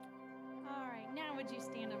would you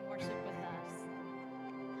stand and worship with us?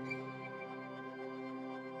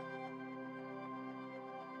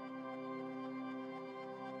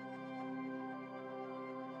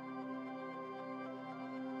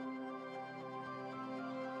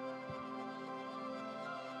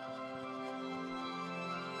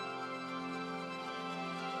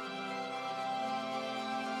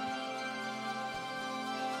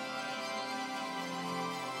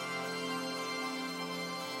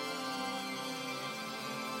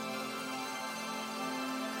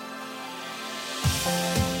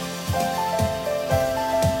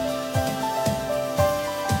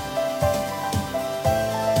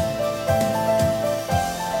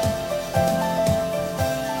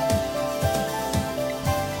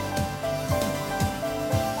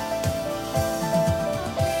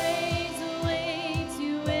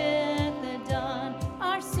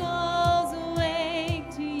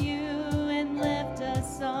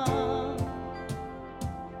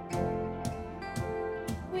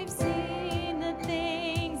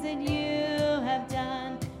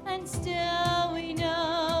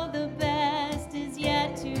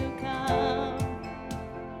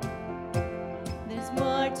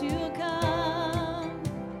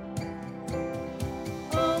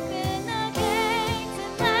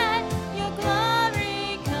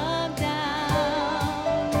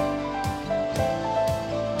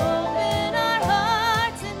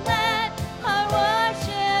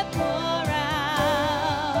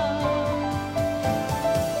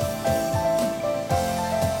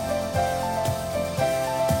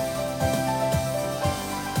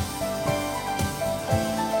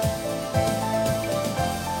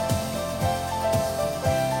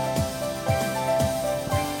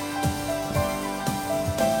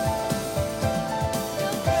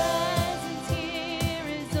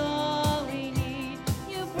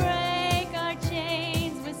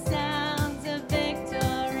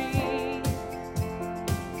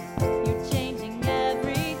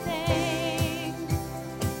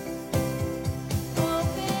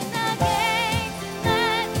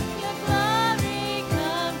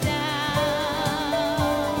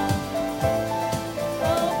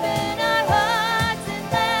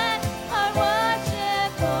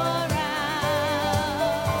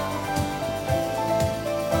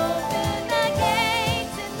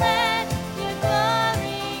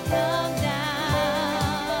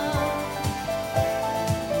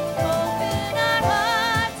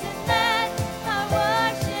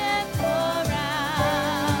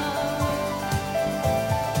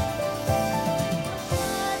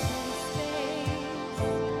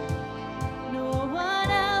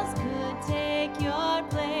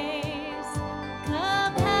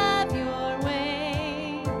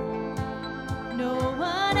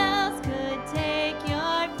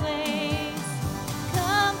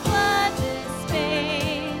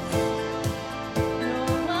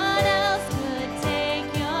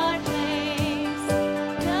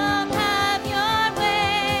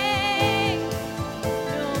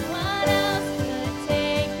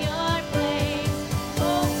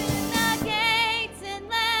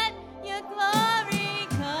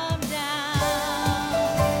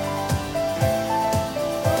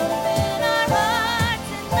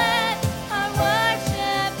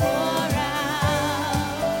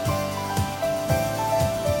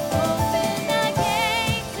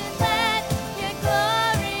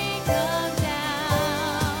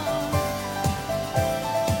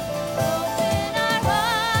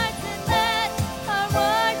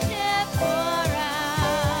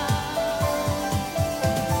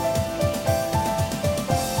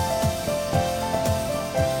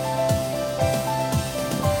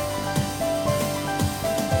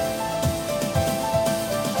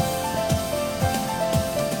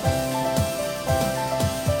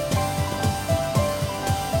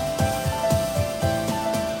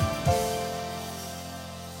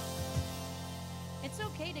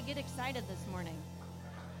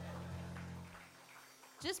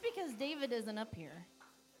 Just because David isn't up here.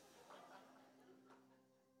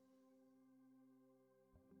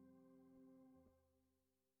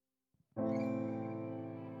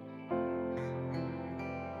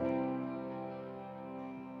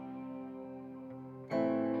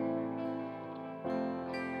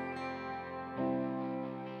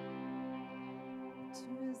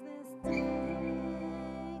 Choose this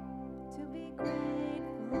day to be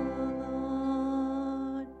grateful,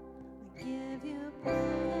 Lord. I give you praise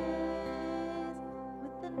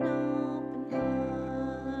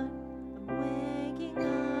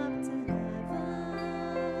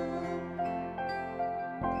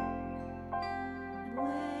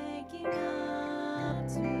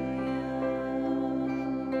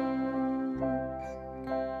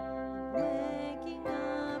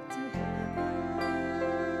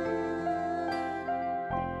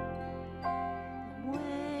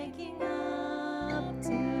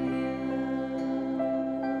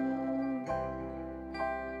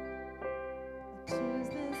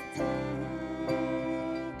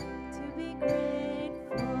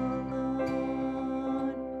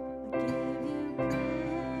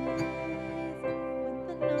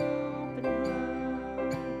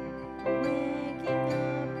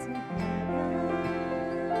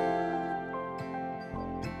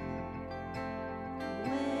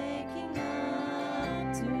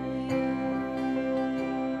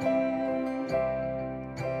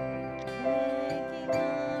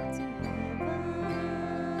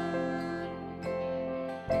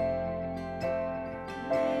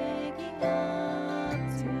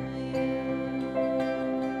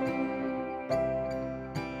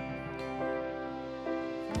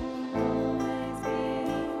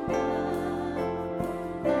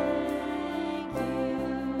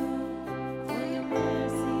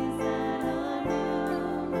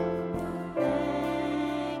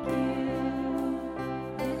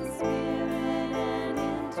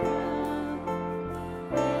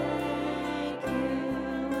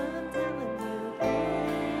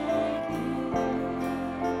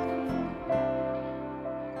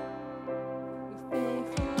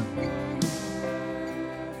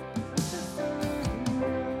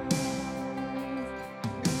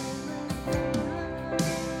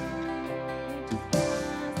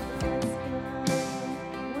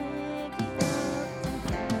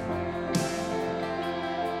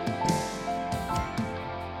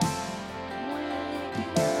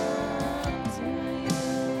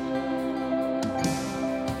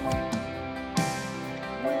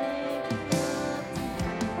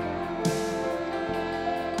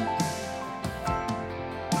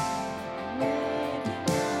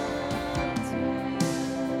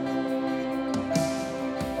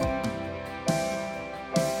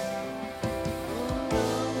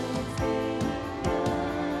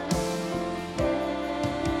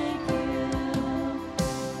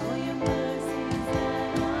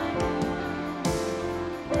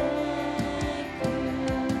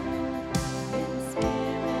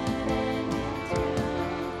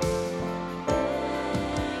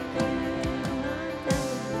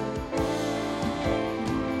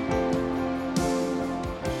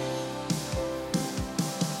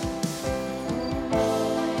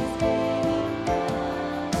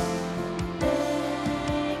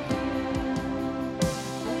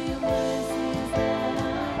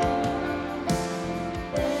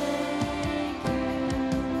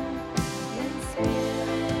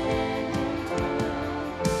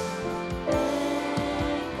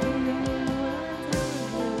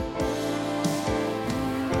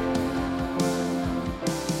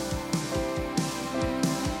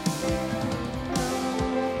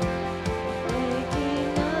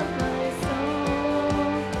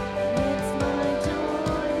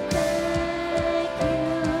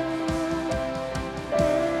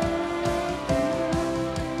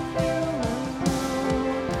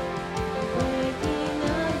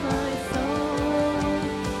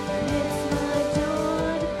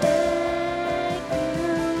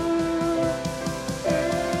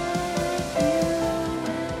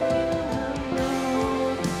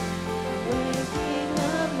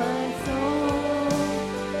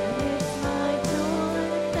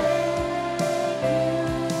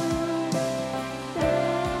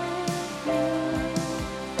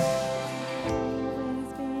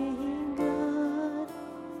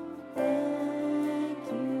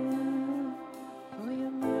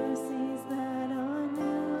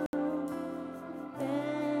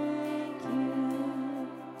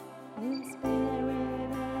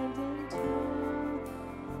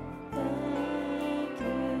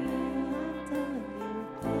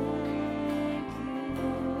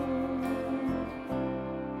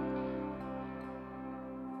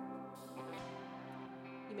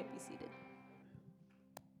You may be seated.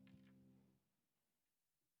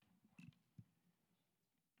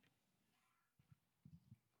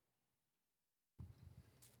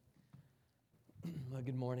 Well,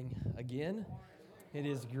 good morning again. It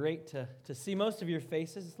is great to see most of your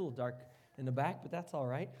faces. It's a little dark in the back, but that's all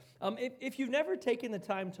right. If you've never taken the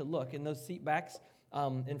time to look in those seat backs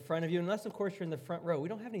in front of you, unless, of course, you're in the front row, we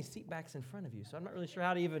don't have any seat backs in front of you, so I'm not really sure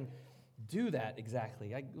how to even do that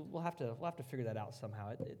exactly. We'll have to figure that out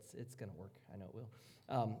somehow. It's going to work. I know it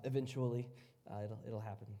will. Eventually, it'll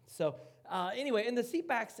happen. So anyway, in the seat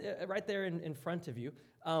backs right there in front of you,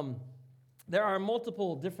 there are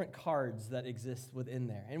multiple different cards that exist within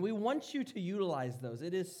there, and we want you to utilize those.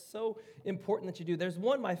 It is so important that you do. There's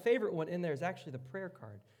one, my favorite one in there is actually the prayer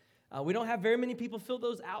card. We don't have very many people fill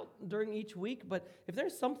those out during each week, but if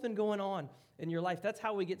there's something going on in your life, that's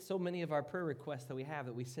how we get so many of our prayer requests that we have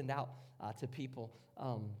that we send out to people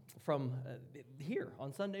from here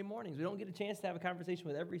on Sunday mornings. We don't get a chance to have a conversation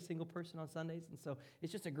with every single person on Sundays, and so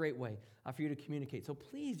it's just a great way for you to communicate. So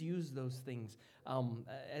please use those things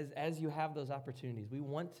as you have those opportunities. We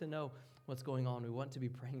want to know what's going on. We want to be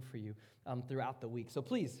praying for you throughout the week. So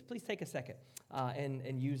please take a second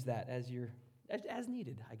and use that as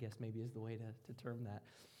needed, I guess maybe is the way to term that.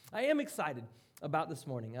 I am excited about this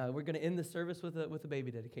morning. We're going to end the service with a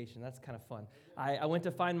baby dedication. That's kind of fun. I went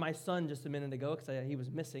to find my son just a minute ago because he was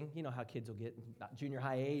missing. You know how kids will get about junior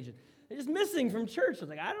high age. And they're just missing from church. I was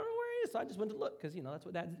like, I don't know where he is. So I just went to look because, that's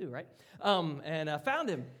what dads do, right? And found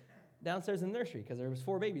him downstairs in the nursery because there was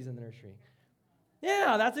 4 babies in the nursery.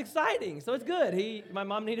 Yeah, that's exciting. So it's good. My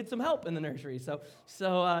mom needed some help in the nursery. So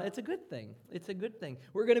it's a good thing. It's a good thing.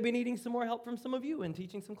 We're going to be needing some more help from some of you in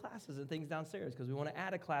teaching some classes and things downstairs because we want to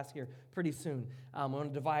add a class here pretty soon. We want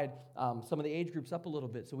to divide some of the age groups up a little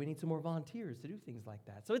bit, so we need some more volunteers to do things like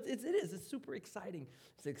that. So it's super exciting.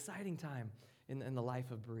 It's an exciting time in the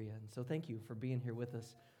life of Berea. And so thank you for being here with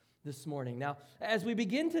us this morning. Now, as we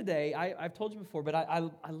begin today, I've told you before, but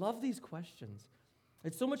I love these questions.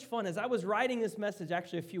 It's so much fun. As I was writing this message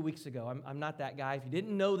actually a few weeks ago, I'm not that guy. If you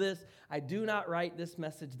didn't know this, I do not write this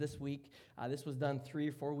message this week. This was done 3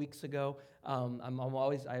 or 4 weeks ago. God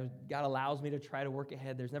allows me to try to work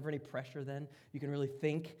ahead. There's never any pressure then. You can really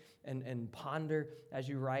think and ponder as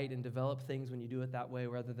you write and develop things when you do it that way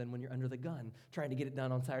rather than when you're under the gun trying to get it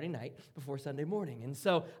done on Saturday night before Sunday morning. And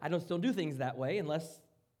so I don't do things that way unless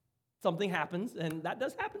something happens, and that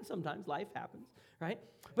does happen sometimes. Life happens, right?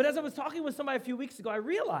 But as I was talking with somebody a few weeks ago, I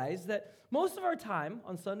realized that most of our time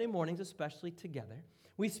on Sunday mornings, especially together,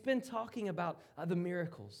 we spend talking about the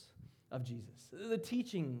miracles of Jesus, the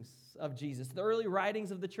teachings of Jesus, the early writings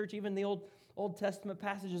of the church, even the Old Testament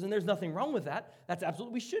passages, and there's nothing wrong with that. That's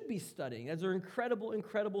absolutely, we should be studying. Those are incredible,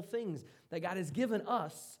 incredible things that God has given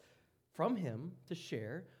us from Him to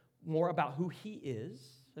share more about who He is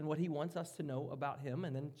and what He wants us to know about Him,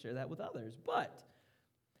 and then share that with others. But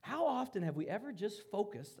how often have we ever just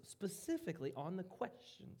focused specifically on the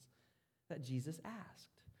questions that Jesus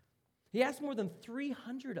asked? He asked more than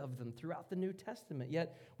 300 of them throughout the New Testament,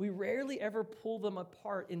 yet we rarely ever pull them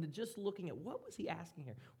apart into just looking at what was He asking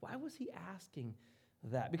here? Why was He asking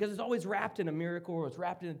that? Because it's always wrapped in a miracle, or it's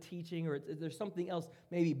wrapped in a teaching, or there's something else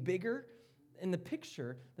maybe bigger in the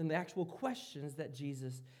picture than the actual questions that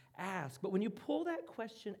Jesus asked. But when you pull that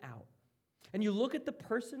question out, and you look at the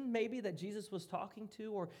person maybe that Jesus was talking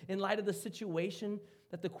to, or in light of the situation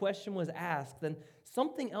that the question was asked, then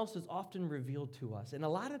something else is often revealed to us. And a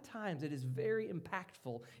lot of times it is very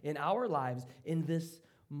impactful in our lives in this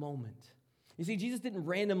moment. You see, Jesus didn't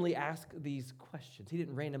randomly ask these questions. He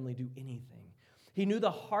didn't randomly do anything. He knew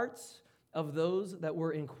the hearts of those that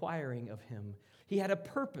were inquiring of Him. He had a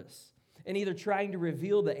purpose in either trying to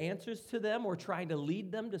reveal the answers to them or trying to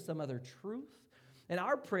lead them to some other truth. And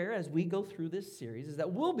our prayer as we go through this series is that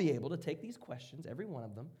we'll be able to take these questions, every one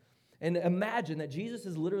of them, and imagine that Jesus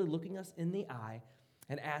is literally looking us in the eye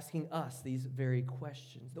and asking us these very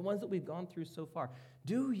questions, the ones that we've gone through so far.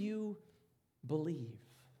 Do you believe?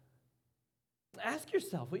 Ask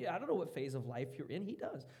yourself, I don't know what phase of life you're in. He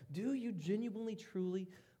does. Do you genuinely, truly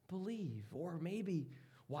believe? Or maybe,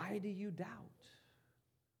 why do you doubt?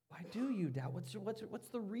 Why do you doubt? What's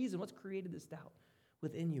the reason? What's created this doubt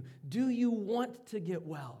within you? Do you want to get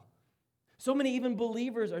well? So many even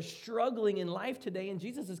believers are struggling in life today, and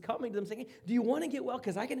Jesus is coming to them saying, do you want to get well?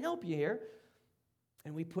 Because I can help you here.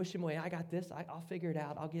 And we push Him away. I got this. I'll figure it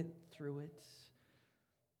out. I'll get through it.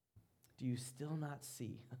 Do you still not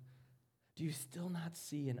see? Do you still not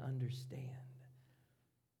see and understand?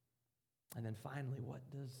 And then finally, what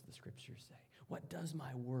does the Scripture say? What does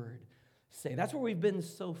my word say? That's where we've been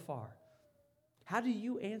so far. How do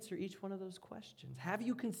you answer each one of those questions? Have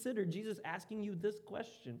you considered Jesus asking you this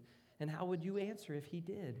question? And how would you answer if he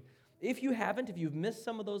did? If you haven't, if you've missed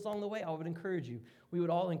some of those along the way, I would encourage you. We would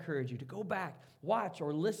all encourage you to go back, watch,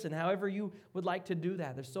 or listen, however you would like to do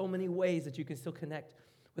that. There's so many ways that you can still connect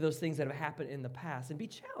with those things that have happened in the past and be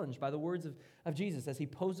challenged by the words of Jesus as he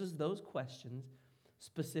poses those questions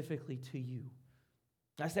specifically to you.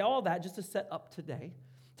 I say all that just to set up today.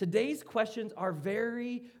 Today's questions are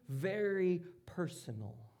very, very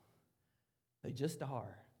personal. They just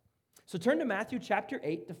are. So turn to Matthew chapter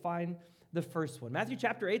 8 to find the first one. Matthew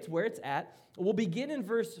chapter 8 is where it's at. We'll begin in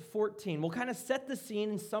verse 14. We'll kind of set the scene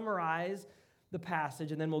and summarize the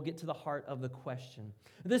passage, and then we'll get to the heart of the question.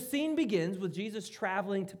 The scene begins with Jesus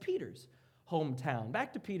traveling to Peter's hometown.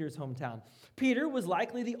 Back to Peter's hometown. Peter was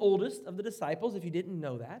likely the oldest of the disciples, if you didn't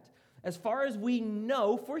know that. As far as we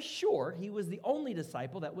know for sure, he was the only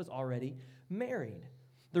disciple that was already married.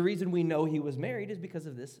 The reason we know he was married is because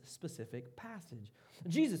of this specific passage.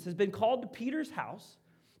 Jesus has been called to Peter's house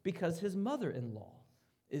because his mother-in-law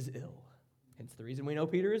is ill. Hence the reason we know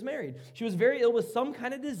Peter is married. She was very ill with some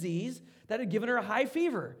kind of disease that had given her a high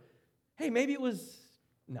fever. Hey, maybe it was...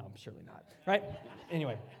 No, surely not, right?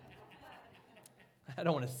 Anyway. I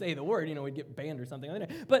don't want to say the word, we'd get banned or something like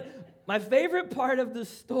that. But my favorite part of the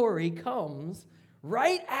story comes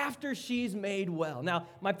right after she's made well. Now,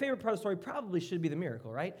 my favorite part of the story probably should be the miracle,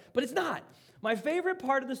 right? But it's not. My favorite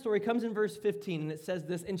part of the story comes in verse 15, and it says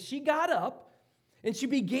this, and she got up, and she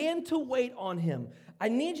began to wait on him. I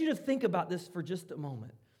need you to think about this for just a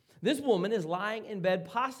moment. This woman is lying in bed,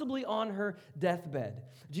 possibly on her deathbed.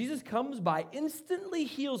 Jesus comes by, instantly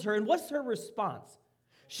heals her, and what's her response?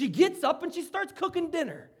 She gets up and she starts cooking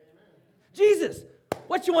dinner. Jesus,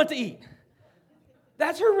 what you want to eat?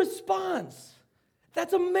 That's her response.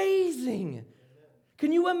 That's amazing.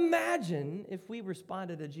 Can you imagine if we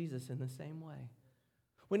responded to Jesus in the same way?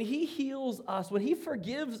 When he heals us, when he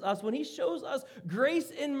forgives us, when he shows us grace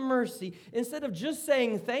and mercy, instead of just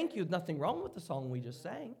saying thank you, nothing wrong with the song we just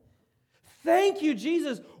sang. Thank you,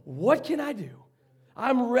 Jesus. What can I do?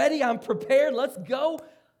 I'm ready. I'm prepared. Let's go.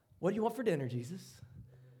 What do you want for dinner, Jesus?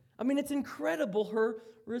 I mean, it's incredible, her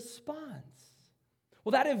response.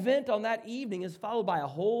 Well, that event on that evening is followed by a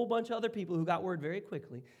whole bunch of other people who got word very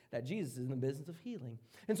quickly that Jesus is in the business of healing.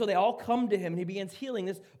 And so they all come to him, and he begins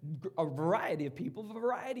healing a variety of people, a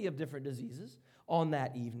variety of different diseases on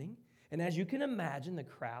that evening. And as you can imagine, the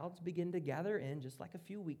crowds begin to gather in just like a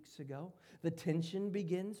few weeks ago. The tension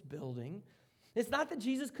begins building. It's not that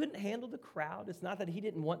Jesus couldn't handle the crowd. It's not that he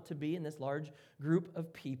didn't want to be in this large group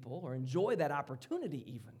of people or enjoy that opportunity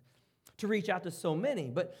even to reach out to so many.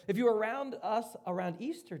 But if you're around us around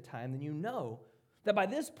Easter time, then you know that by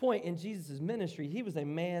this point in Jesus' ministry, he was a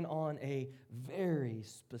man on a very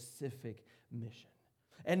specific mission.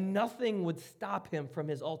 And nothing would stop him from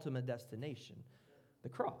his ultimate destination, the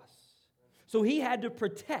cross. So he had to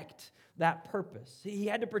protect that purpose. He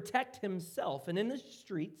had to protect himself. And in the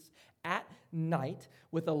streets at night,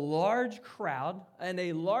 with a large crowd and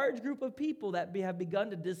a large group of people that have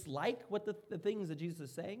begun to dislike what the things that Jesus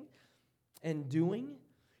is saying and doing,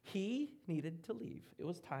 he needed to leave. It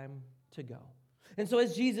was time to go. And so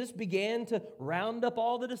as Jesus began to round up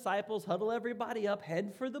all the disciples, huddle everybody up,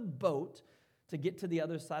 head for the boat to get to the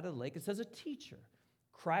other side of the lake, it says a teacher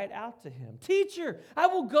cried out to him, "Teacher, I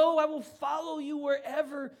will go, I will follow you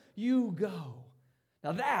wherever you go."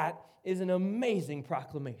 Now that is an amazing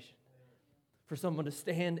proclamation for someone to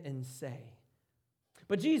stand and say.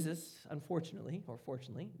 But Jesus, unfortunately, or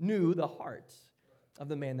fortunately, knew the heart of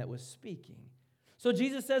the man that was speaking. So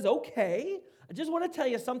Jesus says, okay, I just want to tell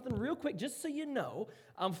you something real quick, just so you know,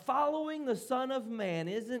 following the Son of Man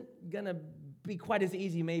isn't going to be quite as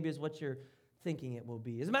easy maybe as what you're thinking it will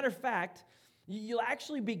be. As a matter of fact, you'll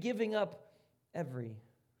actually be giving up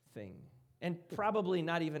everything and probably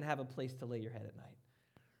not even have a place to lay your head at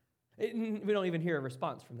night. We don't even hear a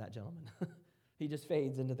response from that gentleman. He just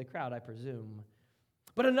fades into the crowd, I presume.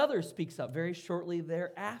 But another speaks up very shortly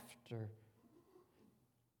thereafter.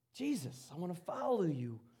 Jesus, I want to follow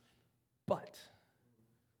you, but.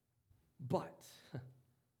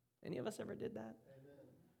 Any of us ever did that?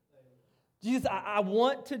 Jesus, I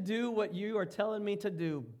want to do what you are telling me to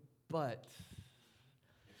do, but.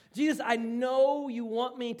 Jesus, I know you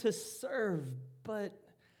want me to serve, but.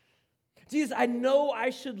 Jesus, I know I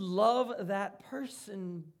should love that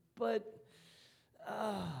person, but.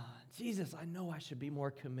 Jesus, I know I should be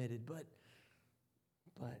more committed, but.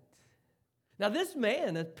 Now, this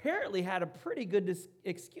man apparently had a pretty good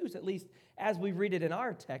excuse, at least as we read it in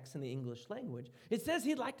our text in the English language. It says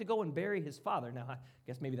he'd like to go and bury his father. Now, I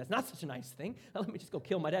guess maybe that's not such a nice thing. Let me just go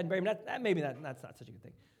kill my dad and bury him. That's not such a good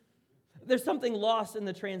thing. There's something lost in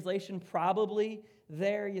the translation, probably.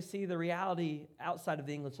 There you see the reality outside of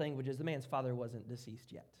the English language is the man's father wasn't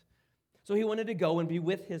deceased yet. So he wanted to go and be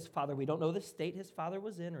with his father. We don't know the state his father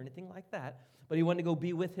was in or anything like that, but he wanted to go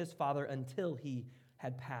be with his father until he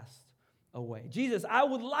had passed away. Jesus, I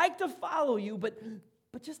would like to follow you, but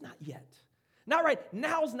just not yet. Not right.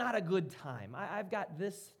 Now's not a good time. I've got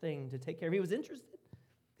this thing to take care of. He was interested.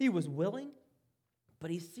 He was willing,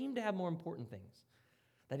 but he seemed to have more important things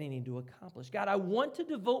that he needed to accomplish. God, I want to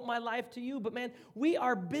devote my life to you, but man, we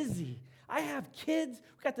are busy. I have kids.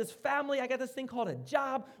 We got this family. I got this thing called a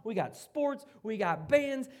job. We got sports. We got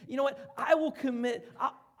bands. You know what? I will commit.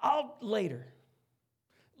 I'll later.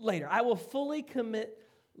 Later. I will fully commit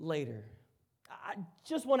later. I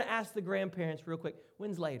just want to ask the grandparents real quick,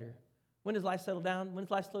 when's later? When does life settle down? When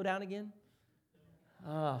does life slow down again?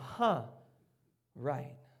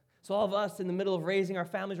 Right. So all of us in the middle of raising our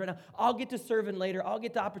families right now, I'll get to serving later. I'll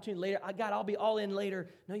get the opportunity later. God, I'll be all in later.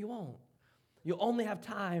 No, you won't. You'll only have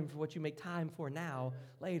time for what you make time for now,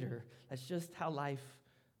 later. That's just how life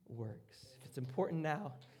works. If it's important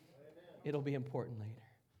now, it'll be important later.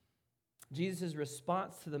 Jesus'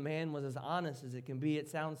 response to the man was as honest as it can be. It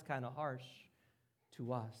sounds kind of harsh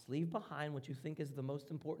to us. Leave behind what you think is the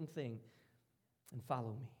most important thing and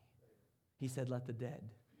follow me. He said, let the dead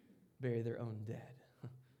bury their own dead.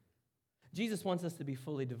 Jesus wants us to be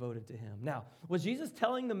fully devoted to him. Now, was Jesus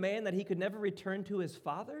telling the man that he could never return to his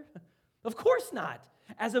father? Of course not.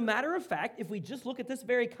 As a matter of fact, if we just look at this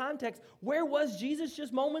very context, where was Jesus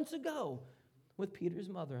just moments ago? With Peter's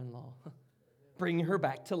mother-in-law, bringing her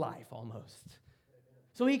back to life almost.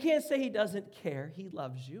 So he can't say he doesn't care. He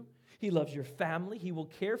loves you. He loves your family. He will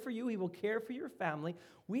care for you. He will care for your family.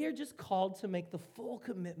 We are just called to make the full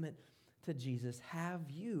commitment to Jesus. Have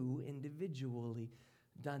you individually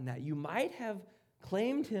done that? You might have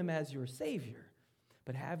claimed him as your Savior,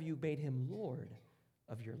 but have you made him Lord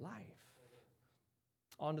of your life?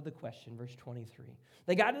 On to the question, verse 23.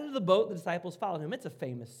 They got into the boat, the disciples followed him. It's a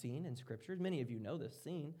famous scene in Scripture. Many of you know this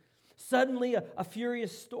scene. Suddenly, a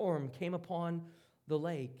furious storm came upon the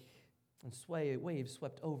lake, and waves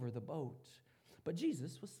swept over the boat. But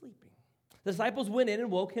Jesus was sleeping. The disciples went in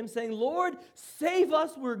and woke him, saying, Lord, save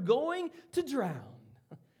us, we're going to drown.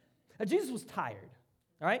 Now, Jesus was tired.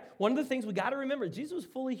 All right? One of the things we got to remember, Jesus was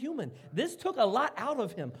fully human. This took a lot out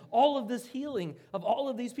of him. All of this healing of all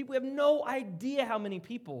of these people. We have no idea how many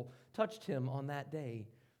people touched him on that day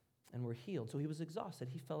and were healed. So he was exhausted.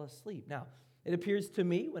 He fell asleep. Now, it appears to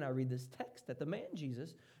me when I read this text that the man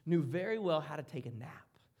Jesus knew very well how to take a nap.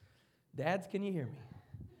 Dads, can you hear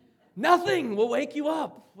me? Nothing will wake you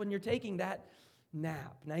up when you're taking that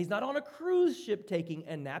nap. Now, he's not on a cruise ship taking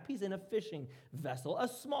a nap. He's in a fishing vessel, a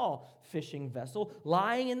small fishing vessel,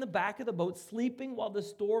 lying in the back of the boat, sleeping while the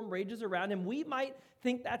storm rages around him. We might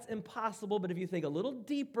think that's impossible, but if you think a little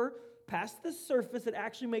deeper past the surface, it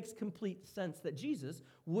actually makes complete sense that Jesus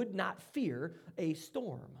would not fear a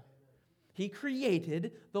storm. He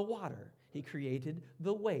created the water. He created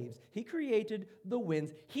the waves. He created the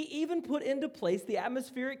winds. He even put into place the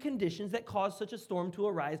atmospheric conditions that caused such a storm to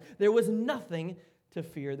arise. There was nothing to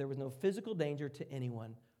fear. There was no physical danger to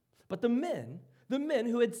anyone. But the men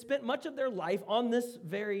who had spent much of their life on this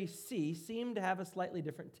very sea, seemed to have a slightly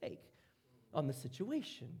different take on the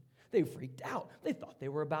situation. They freaked out. They thought they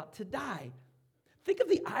were about to die. Think of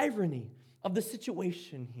the irony of the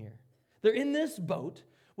situation here. They're in this boat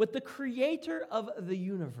with the creator of the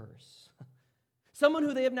universe, someone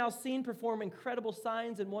who they have now seen perform incredible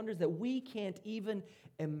signs and wonders that we can't even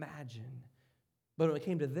imagine. But when it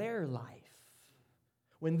came to their life,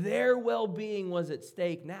 when their well-being was at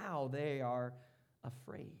stake, now they are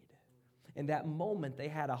afraid. In that moment, they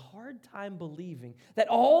had a hard time believing that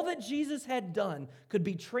all that Jesus had done could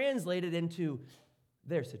be translated into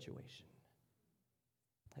their situation.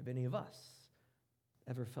 Have any of us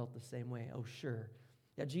ever felt the same way? Oh, sure.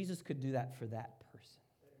 Yeah, Jesus could do that for that person.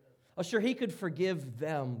 Oh, sure, he could forgive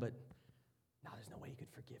them, but no, there's no way he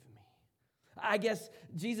could forgive me. I guess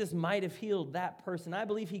Jesus might have healed that person. I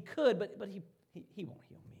believe he could, but he won't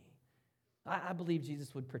heal me. I believe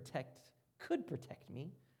Jesus could protect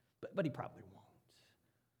me, but he probably won't.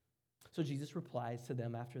 So Jesus replies to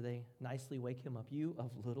them after they nicely wake him up, "You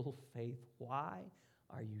of little faith, why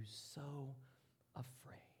are you so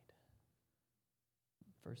afraid?"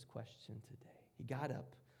 First question today. He got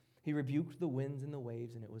up, he rebuked the winds and the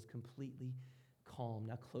waves, and it was completely calm.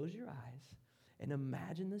 Now close your eyes and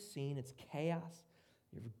imagine the scene. It's chaos.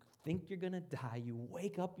 You think you're going to die. You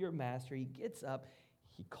wake up your master. He gets up.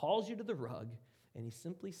 He calls you to the rug, and he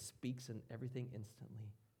simply speaks, and everything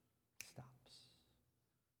instantly stops.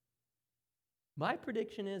 My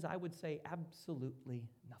prediction is I would say absolutely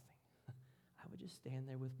nothing. would just stand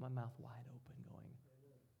there with my mouth wide open going,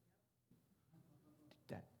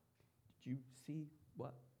 did you see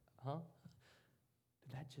what? Huh?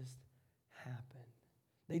 Did that just happen?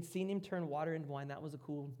 They'd seen him turn water into wine. That was a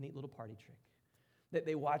cool, neat little party trick. That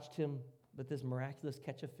they watched him with this miraculous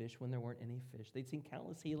catch of fish when there weren't any fish. They'd seen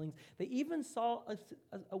countless healings. They even saw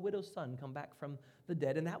a widow's son come back from the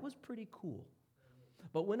dead, and that was pretty cool.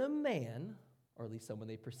 But when a man, or at least someone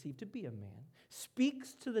they perceive to be a man,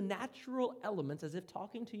 speaks to the natural elements as if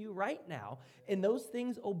talking to you right now, and those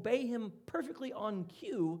things obey him perfectly on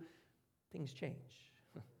cue, things change.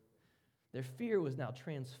 Their fear was now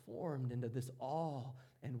transformed into this awe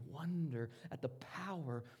and wonder at the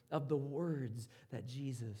power of the words that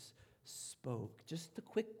Jesus spoke. Just a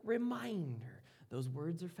quick reminder, those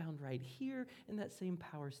words are found right here, and that same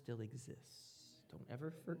power still exists. Don't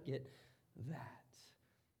ever forget that.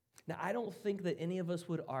 Now, I don't think that any of us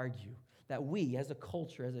would argue that we, as a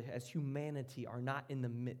culture, as humanity, are not in the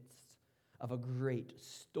midst of a great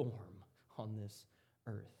storm on this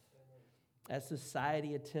earth. As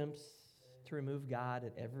society attempts to remove God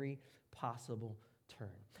at every possible turn.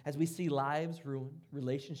 As we see lives ruined,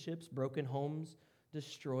 relationships, broken homes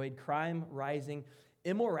destroyed, crime rising,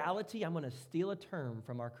 immorality, I'm going to steal a term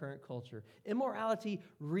from our current culture, immorality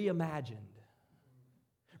reimagined.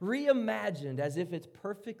 Reimagined as if it's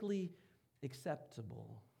perfectly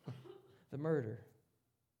acceptable. The murder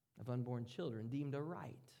of unborn children deemed a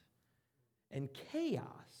right. And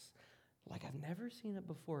chaos, like I've never seen it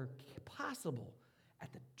before, possible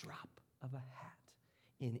at the drop of a hat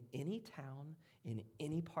in any town, in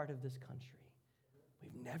any part of this country.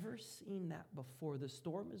 We've never seen that before. The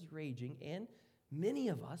storm is raging, and many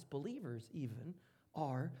of us, believers even,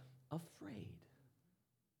 are afraid.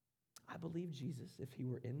 I believe Jesus, if he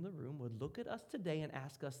were in the room, would look at us today and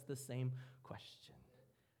ask us the same question.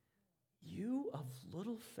 You of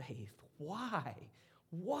little faith, why?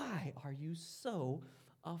 Why are you so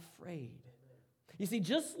afraid? You see,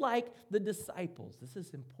 just like the disciples, this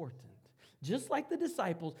is important. Just like the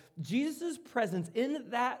disciples, Jesus' presence in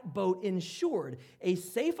that boat ensured a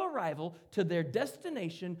safe arrival to their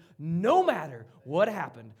destination no matter what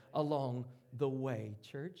happened along the way,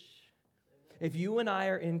 church. If you and I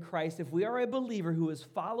are in Christ, if we are a believer who is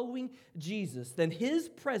following Jesus, then his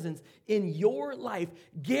presence in your life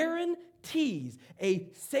guarantees a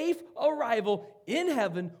safe arrival in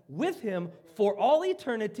heaven with him for all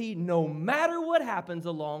eternity, no matter what happens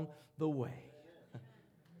along the way.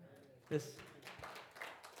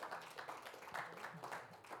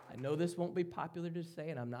 I know this won't be popular to say,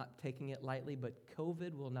 and I'm not taking it lightly, but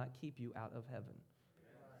COVID will not keep you out of heaven.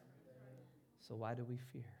 So why do we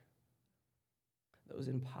fear? Those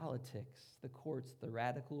in politics, the courts, the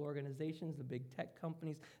radical organizations, the big tech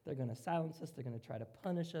companies, they're going to silence us. They're going to try to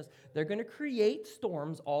punish us. They're going to create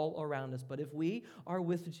storms all around us. But if we are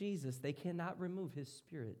with Jesus, they cannot remove his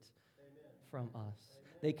spirit from us.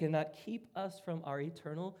 They cannot keep us from our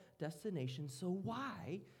eternal destination. So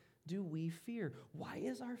why do we fear? Why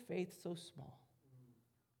is our faith so small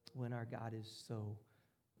when our God is so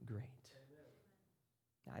great?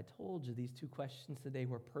 Now, I told you these two questions today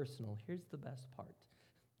were personal. Here's the best part.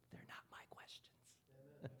 They're not my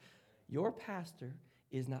questions. Your pastor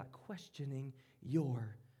is not questioning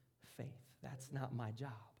your faith. That's not my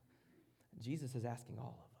job. Jesus is asking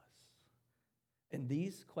all of us. And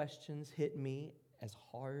these questions hit me as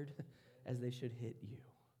hard as they should hit you.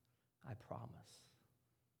 I promise.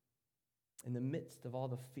 In the midst of all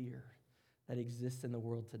the fear that exists in the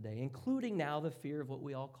world today, including now the fear of what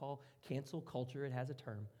we all call cancel culture, it has a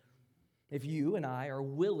term. If you and I are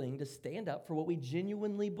willing to stand up for what we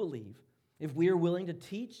genuinely believe, if we are willing to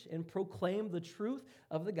teach and proclaim the truth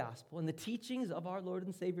of the gospel and the teachings of our Lord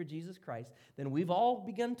and Savior Jesus Christ, then we've all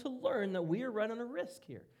begun to learn that we are running a risk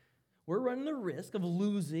here. We're running the risk of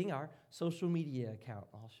losing our social media account.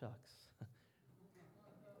 Oh, shucks.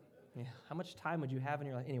 Yeah, how much time would you have in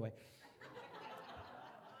your life? Anyway.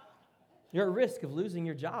 You're at risk of losing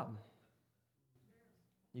your job.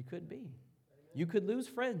 You could be. You could lose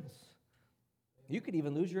friends. You could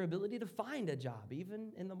even lose your ability to find a job,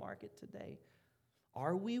 even in the market today.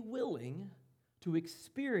 Are we willing to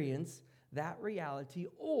experience that reality,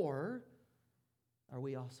 or are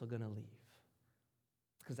we also going to leave?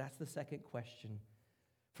 Because that's the second question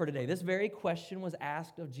for today. This very question was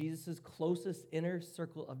asked of Jesus' closest inner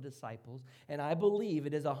circle of disciples, and I believe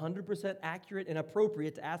it is 100% accurate and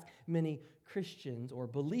appropriate to ask many Christians or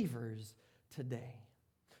believers today.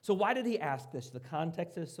 So why did he ask this? The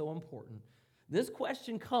context is so important. This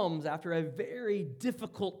question comes after a very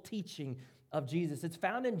difficult teaching of Jesus. It's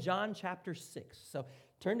found in John chapter 6. So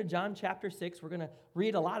turn to John chapter 6. We're going to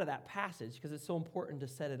read a lot of that passage because it's so important to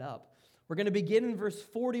set it up. We're going to begin in verse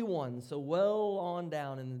 41, so well on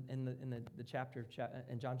down in the chapter,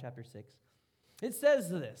 in John chapter 6. It says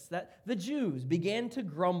this, that the Jews began to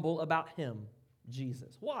grumble about him,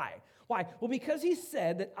 Jesus. Why? Why? Well, because he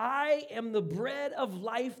said that I am the bread of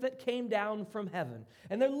life that came down from heaven.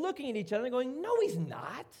 And they're looking at each other and going, no, he's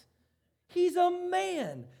not. He's a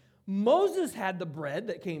man. Moses had the bread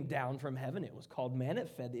that came down from heaven. It was called manna. It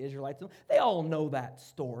fed the Israelites. They all know that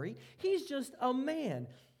story. He's just a man.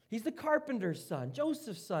 He's the carpenter's son,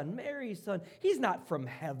 Joseph's son, Mary's son. He's not from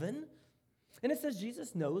heaven. And it says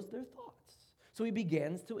Jesus knows their thoughts. So he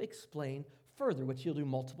begins to explain further, which he'll do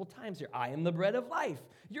multiple times here. I am the bread of life.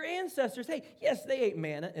 Your ancestors, hey, yes, they ate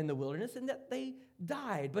manna in the wilderness and that they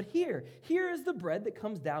died. But here is the bread that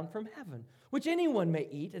comes down from heaven, which anyone may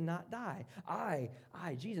eat and not die.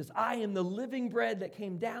 Jesus, I am the living bread that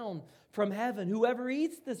came down from heaven. Whoever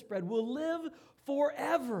eats this bread will live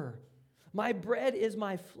forever. My bread is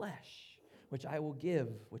my flesh, which I will give.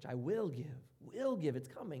 It's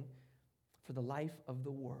coming for the life of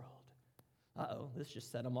the world. This just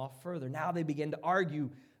set them off further. Now they begin to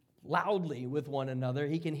argue loudly with one another.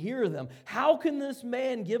 He can hear them. How can this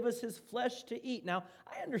man give us his flesh to eat? Now,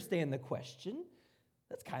 I understand the question.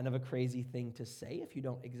 That's kind of a crazy thing to say if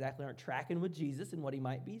you aren't tracking with Jesus and what he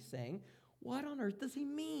might be saying. What on earth does he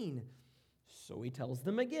mean? So he tells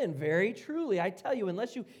them again, very truly, I tell you,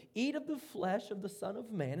 unless you eat of the flesh of the Son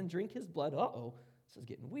of Man and drink his blood, this is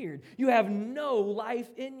getting weird. You have no life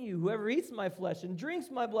in you. Whoever eats my flesh and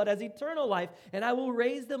drinks my blood has eternal life, and I will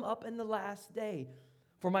raise them up in the last day.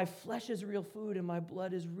 For my flesh is real food, and my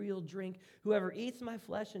blood is real drink. Whoever eats my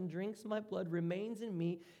flesh and drinks my blood remains in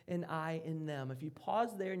me, and I in them. If you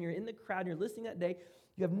pause there and you're in the crowd and you're listening that day,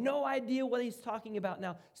 you have no idea what he's talking about.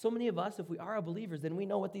 Now, so many of us, if we are believers, then we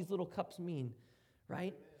know what these little cups mean,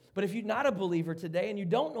 right? But if you're not a believer today and you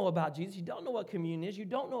don't know about Jesus, you don't know what communion is, you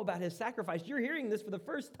don't know about his sacrifice, you're hearing this for the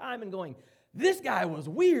first time and going, this guy was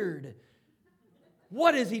weird.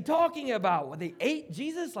 What is he talking about? What, they ate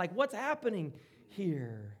Jesus? Like, what's happening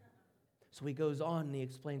here? So he goes on and he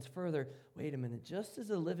explains further, wait a minute, just as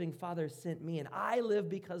the living Father sent me and I live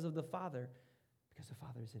because of the Father, because the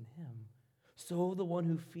Father is in him, so the one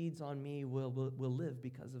who feeds on me will live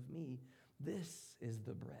because of me. This is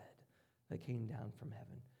the bread that came down from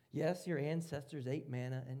heaven. Yes, your ancestors ate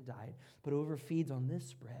manna and died, but whoever feeds on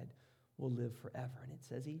this bread will live forever. And it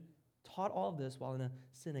says he taught all of this while in a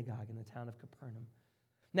synagogue in the town of Capernaum.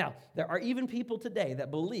 Now, there are even people today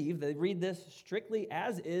that believe, they read this strictly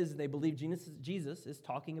as is, and they believe Jesus is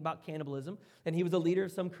talking about cannibalism, and he was a leader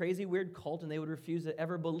of some crazy, weird cult, and they would refuse to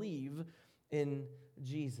ever believe in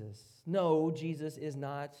Jesus. No, Jesus is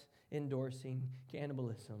not endorsing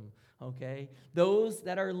cannibalism, okay? Those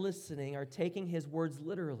that are listening are taking his words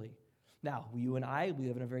literally. Now, you and I, we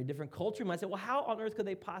live in a very different culture. You might say, well, how on earth could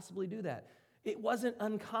they possibly do that? It wasn't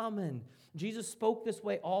uncommon. Jesus spoke this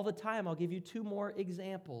way all the time. I'll give you two more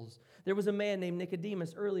examples. There was a man named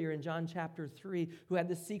Nicodemus earlier in John chapter 3 who had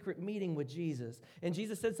this secret meeting with Jesus. And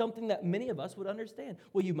Jesus said something that many of us would understand.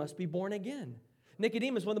 Well, you must be born again.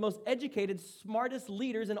 Nicodemus, one of the most educated, smartest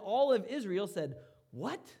leaders in all of Israel, said,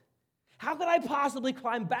 what? How could I possibly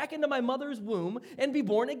climb back into my mother's womb and be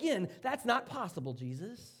born again? That's not possible,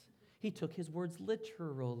 Jesus. He took his words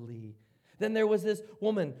literally. Then there was this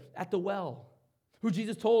woman at the well who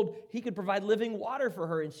Jesus told he could provide living water for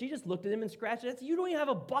her. And she just looked at him and scratched her head and said, you don't even have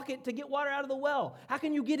a bucket to get water out of the well. How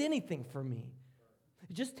can you get anything from me?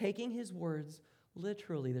 Just taking his words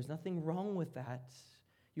literally. There's nothing wrong with that.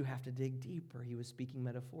 You have to dig deeper. He was speaking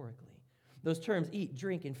metaphorically. Those terms, eat,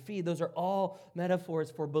 drink, and feed, those are all metaphors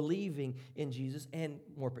for believing in Jesus, and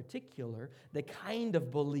more particular, the kind of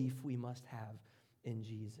belief we must have in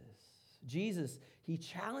Jesus. Jesus, he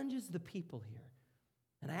challenges the people here.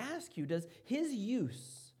 And I ask you, does his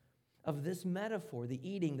use of this metaphor, the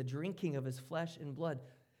eating, the drinking of his flesh and blood,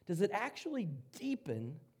 does it actually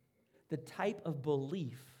deepen the type of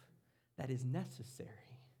belief that is necessary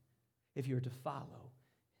if you're to follow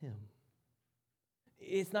him?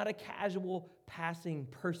 It's not a casual, passing,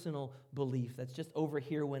 personal belief that's just over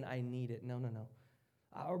here when I need it. No.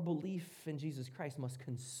 Our belief in Jesus Christ must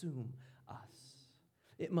consume us.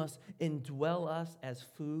 It must indwell us as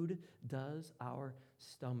food does our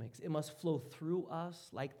stomachs. It must flow through us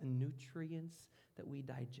like the nutrients that we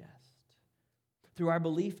digest. Through our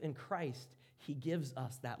belief in Christ, he gives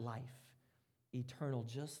us that life, eternal,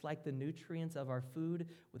 just like the nutrients of our food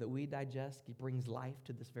that we digest. He brings life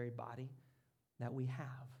to this very body that we have.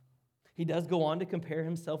 He does go on to compare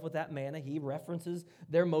himself with that manna. He references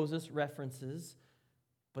their Moses references,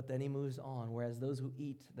 but then he moves on, whereas those who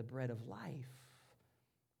eat the bread of life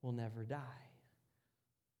will never die.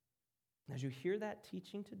 As you hear that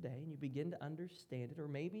teaching today and you begin to understand it, or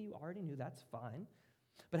maybe you already knew, that's fine,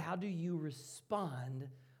 but how do you respond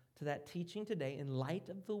to that teaching today in light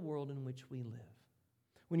of the world in which we live?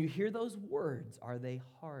 When you hear those words, are they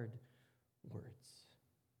hard words?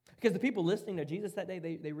 Because the people listening to Jesus that day,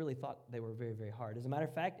 they really thought they were very, very hard. As a matter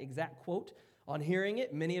of fact, exact quote, on hearing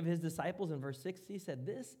it, many of his disciples in verse 60 said,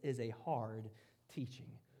 "This is a hard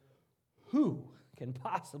teaching. Who can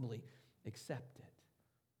possibly accept it?"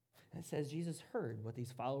 And it says Jesus heard what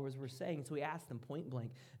these followers were saying, so he asked them point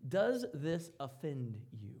blank, "Does this offend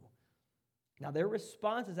you?" Now, their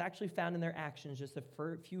response is actually found in their actions just a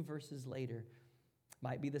few verses later.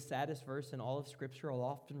 Might be the saddest verse in all of Scripture. I'll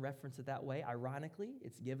often reference it that way. Ironically,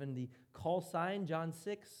 it's given the call sign, John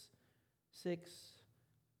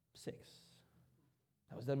 6:6:6.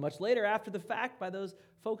 That was done much later after the fact by those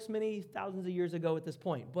folks many thousands of years ago at this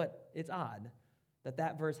point. But it's odd that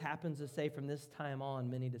that verse happens to say from this time on,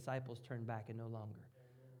 many disciples turned back and no longer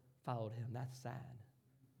followed him. That's sad.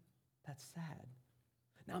 That's sad.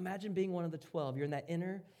 Now imagine being one of the 12. You're in that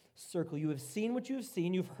inner circle. You have seen what you have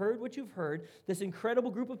seen. You've heard what you've heard. This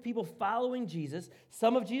incredible group of people following Jesus.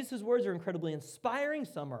 Some of Jesus' words are incredibly inspiring.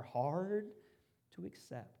 Some are hard to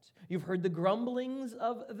accept. You've heard the grumblings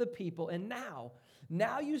of the people. And now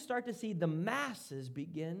you start to see the masses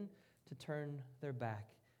begin to turn their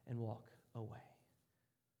back and walk away.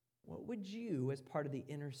 What would you, as part of the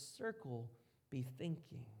inner circle, be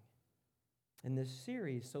thinking? In this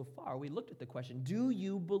series so far, we looked at the question, do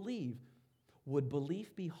you believe? Would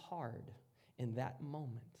belief be hard in that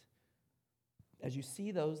moment? As you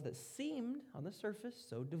see those that seemed, on the surface,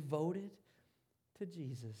 so devoted to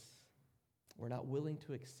Jesus, were not willing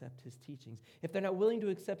to accept his teachings. If they're not willing to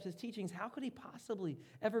accept his teachings, how could he possibly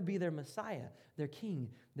ever be their Messiah, their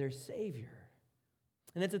King, their Savior?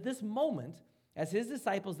 And it's at this moment, as his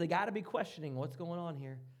disciples, they got to be questioning, what's going on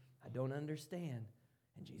here? I don't understand.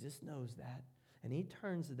 And Jesus knows that. And he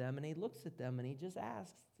turns to them and he looks at them and he just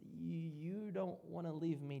asks, you don't want to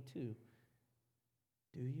leave me too,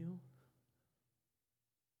 do you?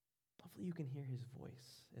 Hopefully you can hear his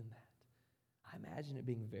voice in that. I imagine it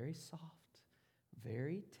being very soft,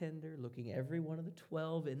 very tender, looking every one of the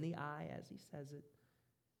 12 in the eye as he says it.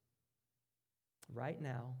 Right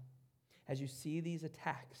now, as you see these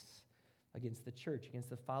attacks against the church, against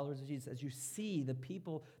the followers of Jesus, as you see the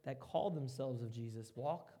people that call themselves of Jesus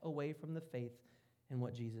walk away from the faith in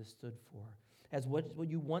what Jesus stood for, as what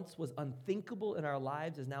you once was unthinkable in our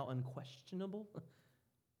lives is now unquestionable,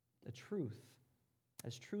 the truth,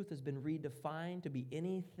 as truth has been redefined to be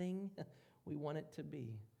anything we want it to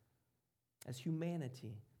be, as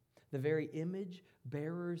humanity, the very image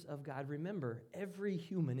bearers of God. Remember, every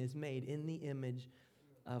human is made in the image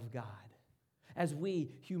of God. As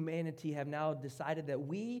we, humanity, have now decided that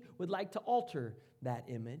we would like to alter that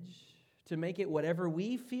image to make it whatever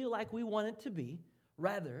we feel like we want it to be,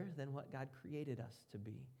 rather than what God created us to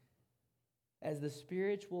be. As the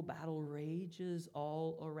spiritual battle rages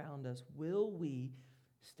all around us, will we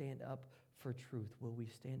stand up for truth? Will we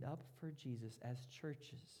stand up for Jesus as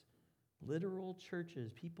churches, literal churches,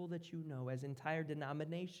 people that you know, as entire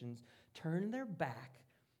denominations, turn their back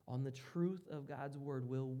on the truth of God's word?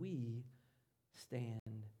 Will we stand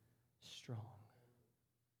strong?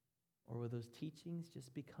 Or will those teachings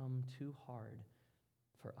just become too hard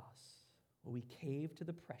for us? Will we cave to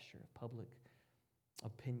the pressure of public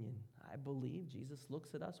opinion? I believe Jesus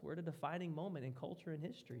looks at us. We're at a defining moment in culture and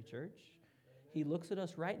history, church. He looks at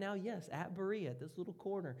us right now, yes, at Berea, at this little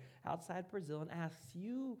corner outside Brazil, and asks,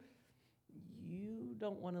 you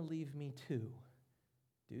don't want to leave me too,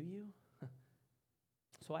 do you?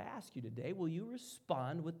 So I ask you today, will you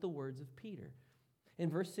respond with the words of Peter? In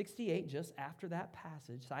verse 68, just after that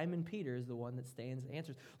passage, Simon Peter is the one that stands and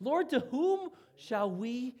answers, "Lord, to whom shall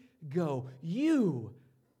we go? You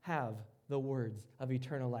have the words of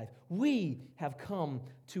eternal life. We have come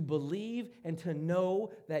to believe and to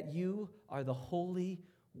know that you are the Holy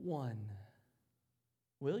One."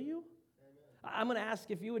 Will you? Amen. I'm going to ask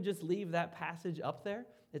if you would just leave that passage up there.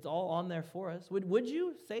 It's all on there for us. Would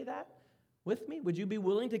you say that with me? Would you be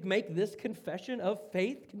willing to make this confession of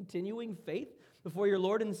faith, continuing faith, before your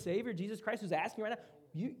Lord and Savior, Jesus Christ, who's asking right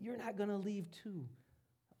now, you're not going to leave too,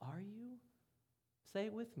 are you? Say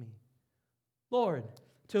it with me. Lord,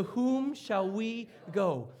 to whom shall we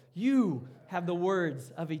go? You have the words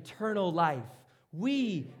of eternal life.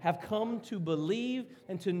 We have come to believe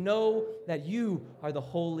and to know that you are the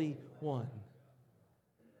Holy One.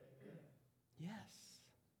 Yes.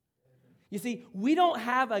 You see, we don't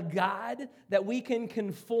have a God that we can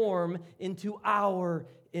conform into our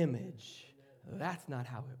image. That's not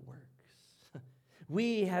how it works.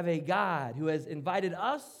 We have a God who has invited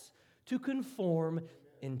us to conform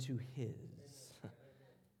into His.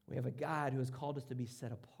 We have a God who has called us to be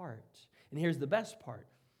set apart. And here's the best part.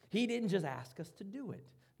 He didn't just ask us to do it.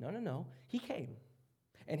 No. He came.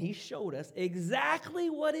 And He showed us exactly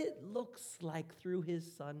what it looks like through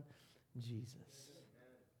His Son, Jesus.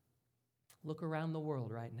 Look around the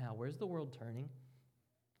world right now. Where's the world turning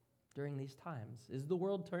during these times? Is the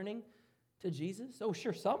world turning to Jesus? Oh,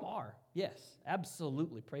 sure, some are. Yes,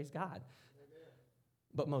 absolutely. Praise God.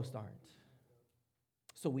 But most aren't.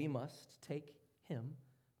 So we must take Him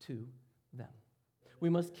to them. We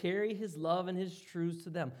must carry His love and His truths to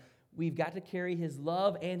them. We've got to carry His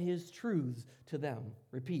love and His truths to them.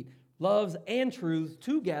 Repeat, loves and truths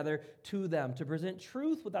together to them. To present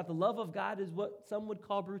truth without the love of God is what some would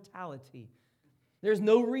call brutality. There's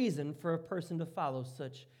no reason for a person to follow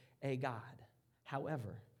such a God.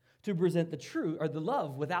 However, to present the truth or the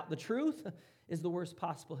love without the truth is the worst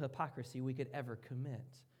possible hypocrisy we could ever commit.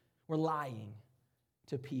 We're lying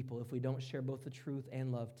to people if we don't share both the truth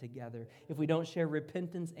and love together, if we don't share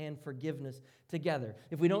repentance and forgiveness together,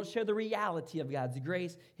 if we don't share the reality of God's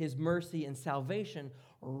grace, His mercy, and salvation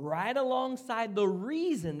right alongside the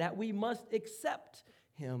reason that we must accept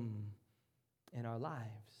Him in our lives.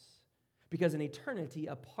 Because in eternity,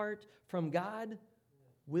 apart from God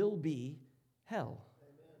will be hell.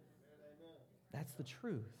 That's the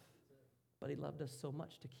truth. But He loved us so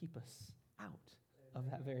much to keep us out of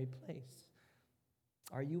that very place.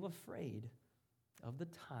 Are you afraid of the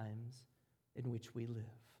times in which we live?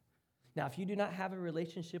 Now, if you do not have a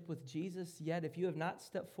relationship with Jesus yet, if you have not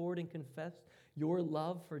stepped forward and confessed your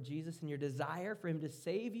love for Jesus and your desire for Him to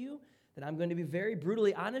save you, then I'm going to be very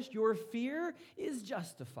brutally honest, your fear is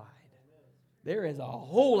justified. There is a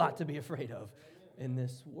whole lot to be afraid of in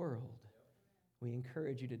this world. We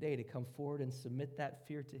encourage you today to come forward and submit that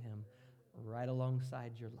fear to Him right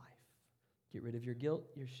alongside your life. Get rid of your guilt,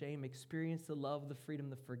 your shame, experience the love, the freedom,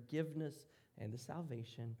 the forgiveness, and the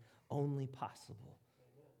salvation only possible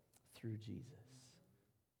through Jesus.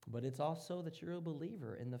 But it's also that you're a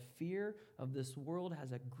believer, and the fear of this world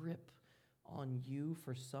has a grip on you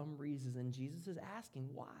for some reasons, and Jesus is asking,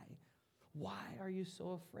 why? Why are you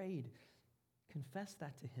so afraid? Confess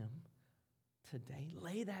that to Him today.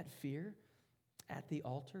 Lay that fear at the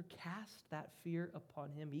altar. Cast that fear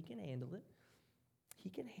upon Him. He can handle it. He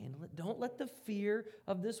can handle it. Don't let the fear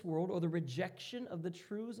of this world or the rejection of the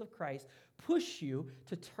truths of Christ push you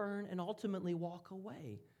to turn and ultimately walk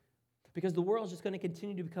away. Because the world is just going to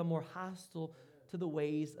continue to become more hostile to the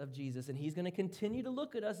ways of Jesus. And He's going to continue to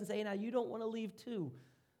look at us and say, now you don't want to leave too,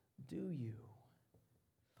 do you?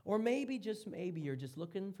 Or maybe, just maybe, you're just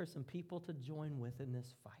looking for some people to join with in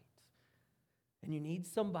this fight. And you need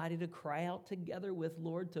somebody to cry out together with,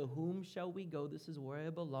 Lord, to whom shall we go? This is where I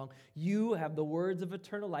belong. You have the words of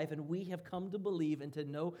eternal life, and we have come to believe and to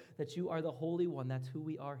know that you are the Holy One. That's who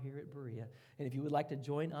we are here at Berea. And if you would like to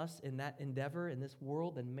join us in that endeavor in this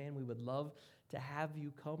world, then man, we would love to have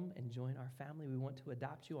you come and join our family. We want to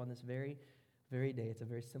adopt you on this very, very day. It's a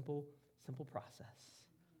very simple process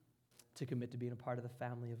to commit to being a part of the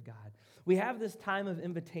family of God. We have this time of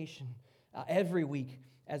invitation every week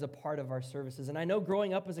as a part of our services. And I know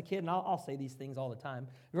growing up as a kid, and I'll say these things all the time,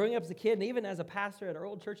 growing up as a kid and even as a pastor at our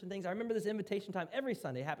old church and things, I remember this invitation time every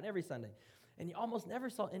Sunday. It happened every Sunday. And you almost never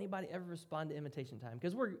saw anybody ever respond to invitation time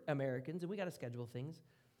because we're Americans and we got to schedule things.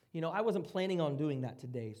 You know, I wasn't planning on doing that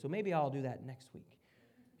today, so maybe I'll do that next week.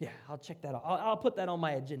 Yeah, I'll check that out. I'll put that on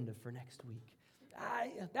my agenda for next week.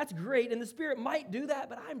 That's great, and the Spirit might do that,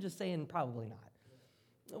 but I'm just saying probably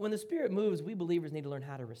not. When the Spirit moves, we believers need to learn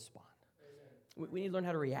how to respond. We need to learn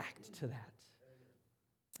how to react to that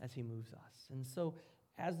as He moves us. And so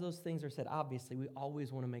as those things are said, obviously, we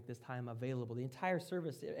always want to make this time available. The entire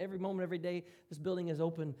service, every moment, every day, this building is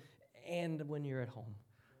open, and when you're at home,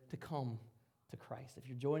 to come to Christ. If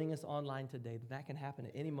you're joining us online today, that can happen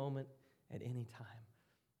at any moment, at any time.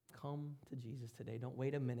 Come to Jesus today. Don't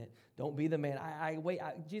wait a minute. Don't be the man.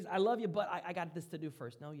 Jesus, I love you, but I got this to do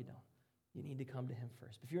first. No, you don't. You need to come to Him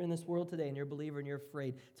first. If you're in this world today and you're a believer and you're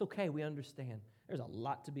afraid, it's okay. We understand. There's a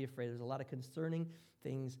lot to be afraid. There's a lot of concerning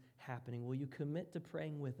things happening. Will you commit to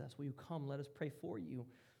praying with us? Will you come? Let us pray for you,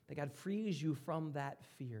 that God frees you from that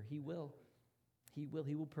fear. He will. He will.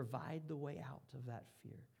 He will provide the way out of that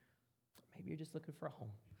fear. Maybe you're just looking for a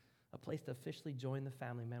home, a place to officially join the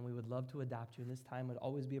family. Man, we would love to adopt you, and this time would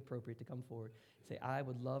always be appropriate to come forward and say, I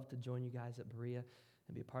would love to join you guys at Berea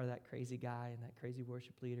and be a part of that crazy guy and that crazy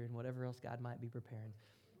worship leader and whatever else God might be preparing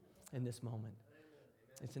in this moment.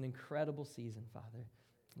 It's an incredible season, Father.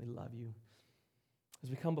 We love you. As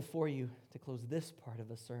we come before you to close this part of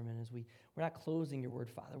the sermon, we're not closing your word,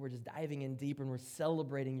 Father. We're just diving in deeper, and we're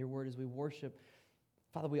celebrating your word as we worship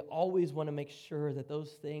Father, we always want to make sure that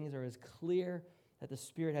those things are as clear, that the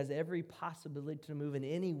Spirit has every possibility to move in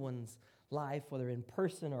anyone's life, whether in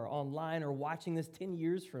person or online or watching this 10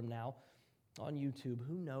 years from now on YouTube.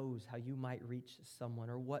 Who knows how you might reach someone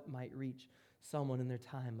or what might reach someone in their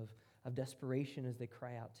time of desperation as they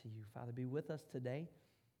cry out to you. Father, be with us today.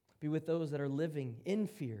 Be with those that are living in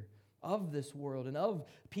fear of this world and of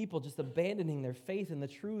people just abandoning their faith in the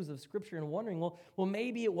truths of Scripture and wondering, well,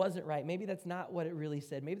 maybe it wasn't right. Maybe that's not what it really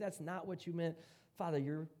said. Maybe that's not what you meant. Father,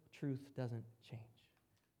 your truth doesn't change.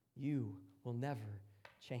 You will never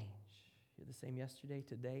change. You're the same yesterday,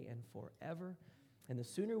 today, and forever. And the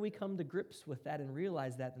sooner we come to grips with that and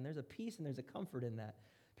realize that, then there's a peace and there's a comfort in that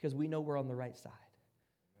because we know we're on the right side.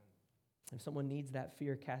 If someone needs that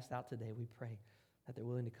fear cast out today, we pray that they're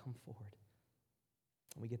willing to come forward.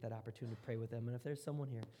 And we get that opportunity to pray with them. And if there's someone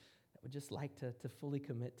here that would just like to fully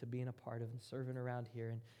commit to being a part of and serving around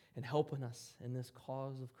here and helping us in this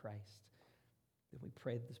cause of Christ, then we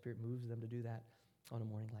pray that the Spirit moves them to do that on a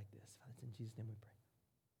morning like this. Father, it's in Jesus' name we pray.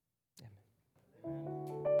 Amen.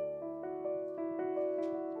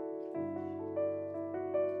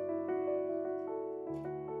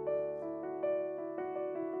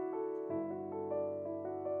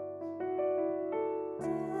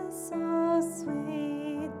 Tis so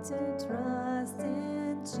sweet to trust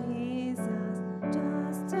in Jesus,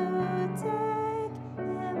 just to take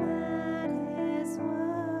Him at His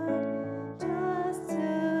word, just to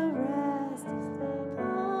rest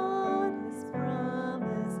upon His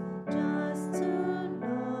promise, just to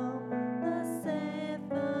know thus saith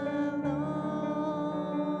the Lord.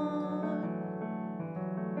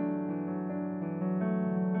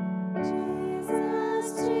 Jesus,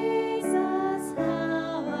 Jesus,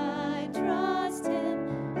 how I trust Him,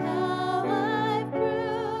 how I've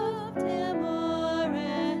proved Him o'er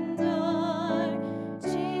and o'er.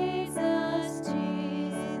 Jesus,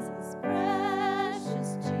 Jesus, precious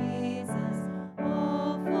Jesus,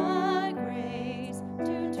 oh, for grace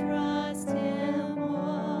to trust Him more.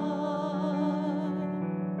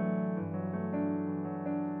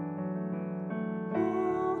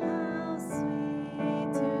 Oh, how sweet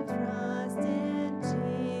to trust in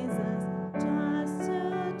Jesus, just to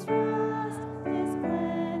trust His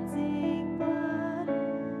cleansing blood,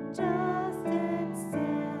 just in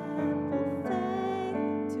simple faith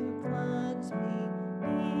to plunge me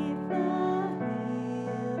beneath the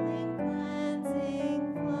healing, cleansing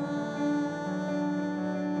flood.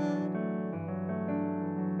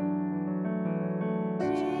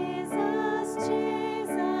 Jesus,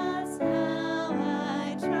 Jesus, how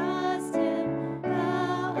I trust Him,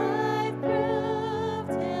 how I've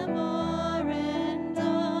proved Him o'er and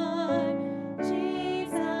o'er.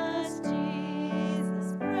 Jesus, Jesus,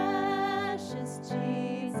 precious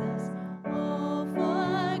Jesus, oh,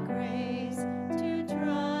 for grace to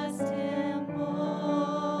trust Him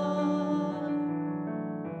more.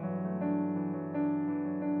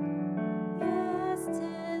 Yes,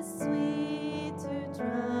 'tis sweet to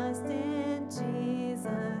trust in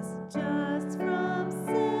Jesus, just from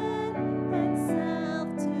sin and self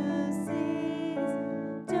to cease,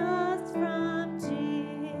 just from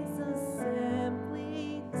Jesus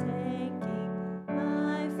simply taking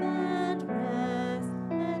life and rest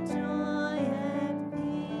and joy and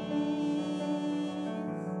peace.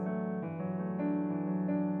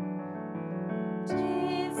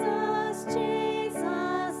 Jesus,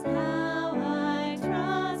 Jesus, how I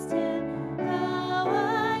trust Him, how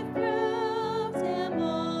I've proved Him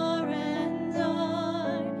o'er and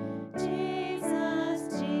o'er. Jesus,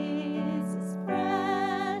 Jesus,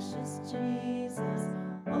 precious Jesus,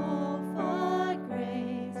 oh, for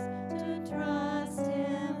grace to trust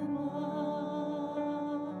Him more.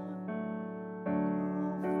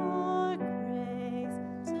 Oh, for grace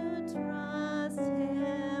to trust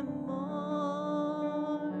Him more.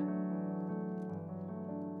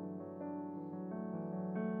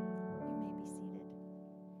 You may be seated.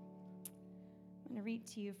 I'm going to read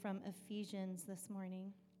to you from Ephesians this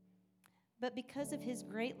morning. But because of His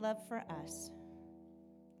great love for us,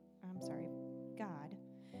 God,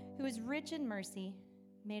 who is rich in mercy,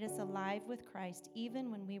 made us alive with Christ even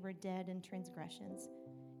when we were dead in transgressions.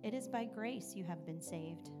 It is by grace you have been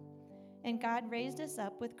saved. And God raised us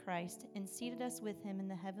up with Christ and seated us with Him in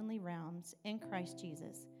the heavenly realms in Christ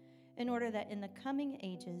Jesus, in order that in the coming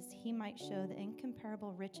ages He might show the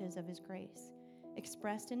incomparable riches of His grace,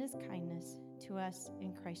 expressed in His kindness to us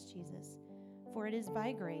in Christ Jesus. For it is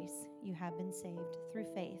by grace you have been saved through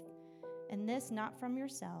faith, and this not from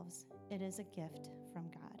yourselves, it is a gift from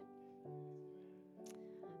God.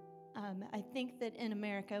 I think that in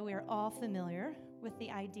America we are all familiar with the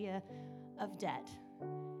idea of debt.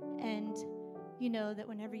 And, you know that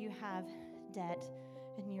whenever you have debt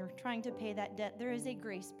and you're trying to pay that debt, there is a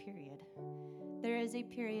grace period. There is a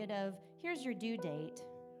period of, here's your due date,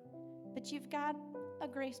 but you've got a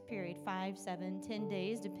grace period, 5, 7, 10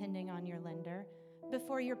 days, depending on your lender,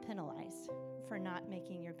 before you're penalized for not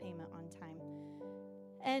making your payment on time.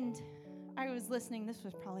 And I was listening, this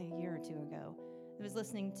was probably a year or two ago. I was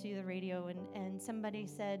listening to the radio, and somebody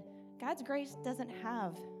said, God's grace doesn't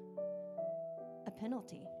have a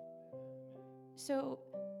penalty. So,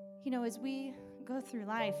 as we go through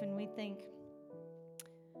life and we think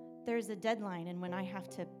there's a deadline and when I have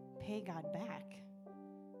to pay God back,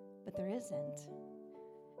 but there isn't.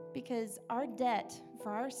 Because our debt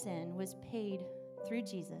for our sin was paid through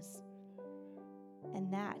Jesus,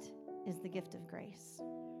 and that is the gift of grace.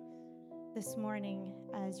 This morning,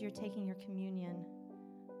 as you're taking your communion,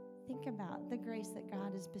 think about the grace that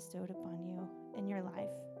God has bestowed upon you in your life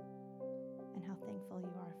and how thankful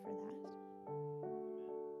you are for that.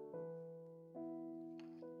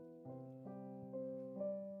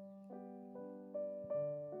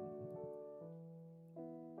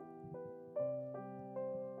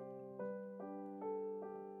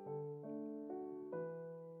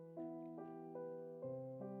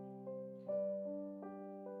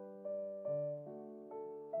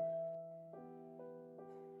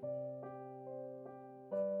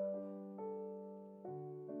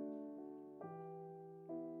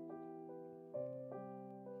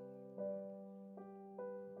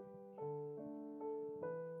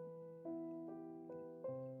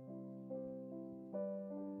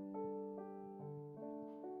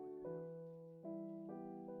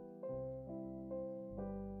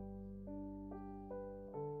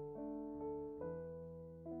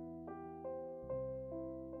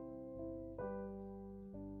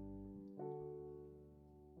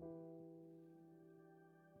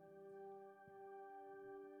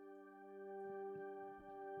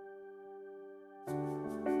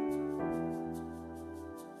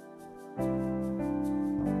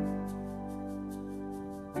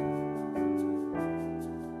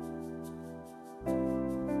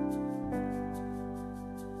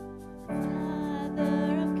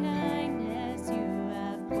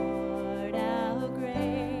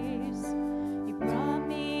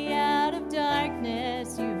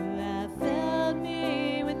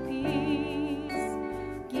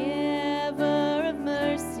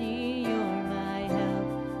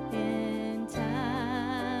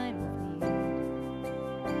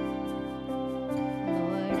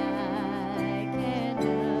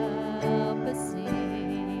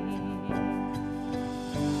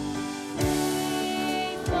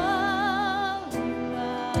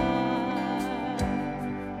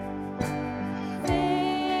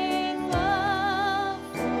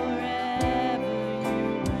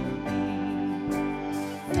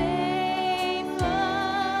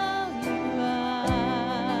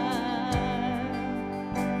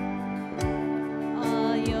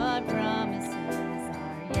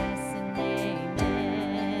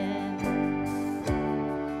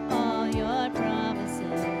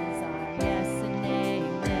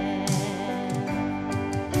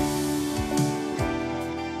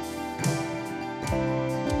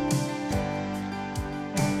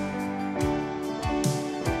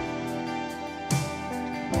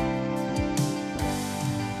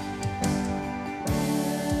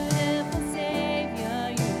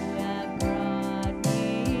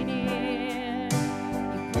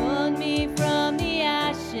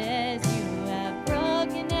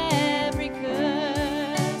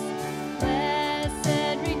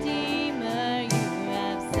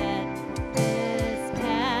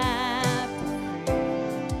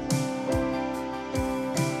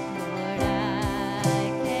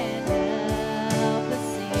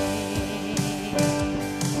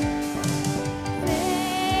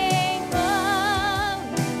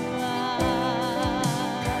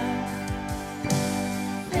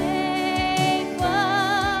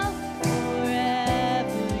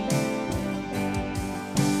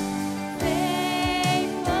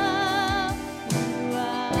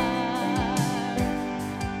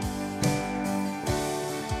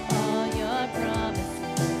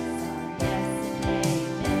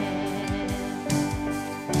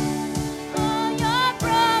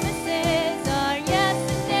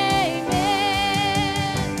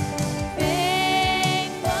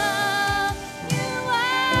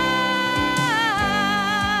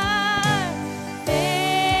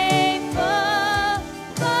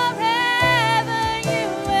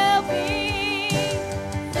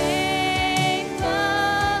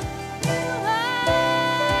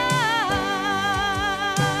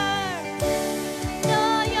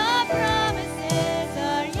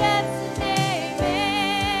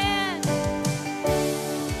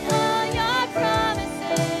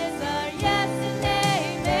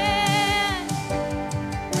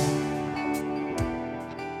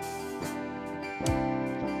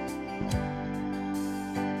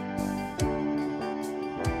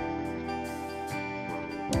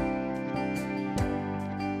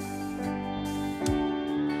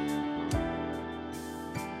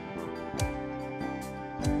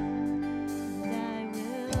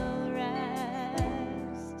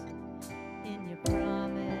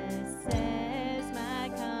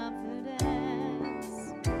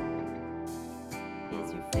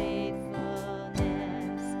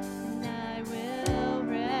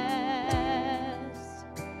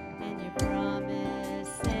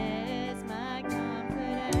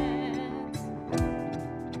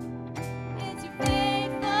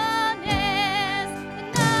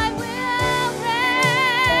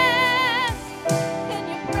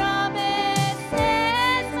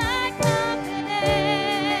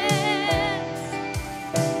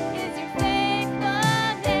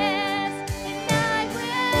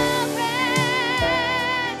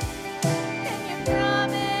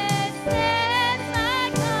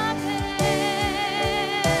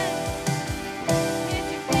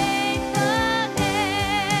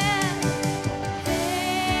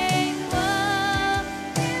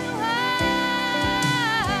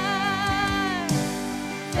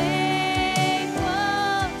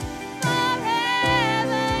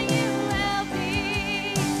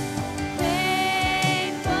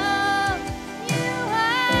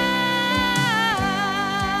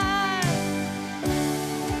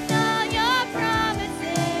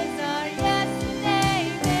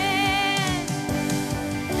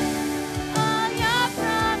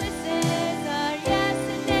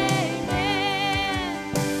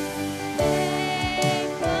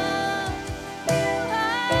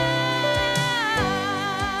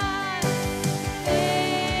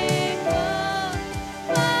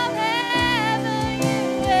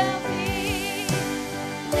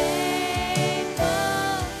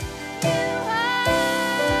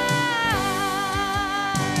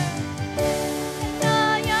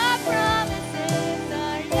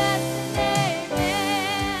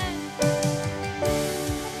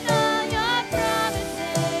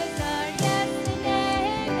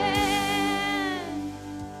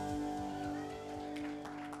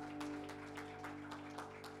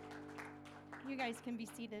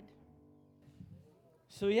 excited.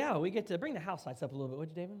 So yeah, we get to bring the house lights up a little bit, would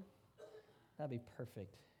you, David? That'd be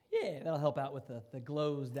perfect. Yeah, that'll help out with the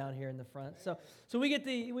glows down here in the front. So we get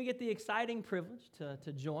the exciting privilege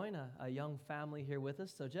to join a young family here with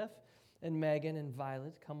us. So Jeff and Megan and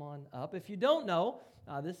Violet, come on up. If you don't know,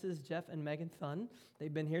 this is Jeff and Megan Thun.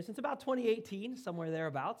 They've been here since about 2018, somewhere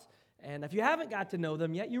thereabouts. And if you haven't got to know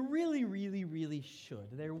them yet, you really, really, really should.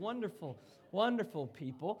 They're wonderful, wonderful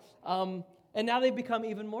people. And now they've become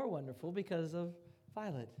even more wonderful because of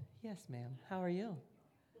Violet. Yes, ma'am. How are you?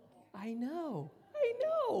 I know.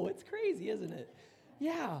 It's crazy, isn't it?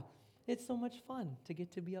 Yeah. It's so much fun to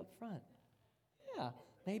get to be up front. Yeah.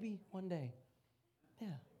 Maybe one day. Yeah.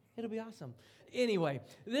 It'll be awesome. Anyway,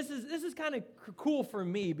 this is kind of cool for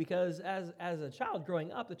me because as a child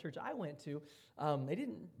growing up, the church I went to, they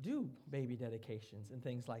didn't do baby dedications and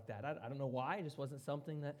things like that. I don't know why. It just wasn't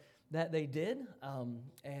something that they did.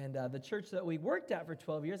 And the church that we worked at for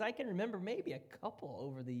 12 years, I can remember maybe a couple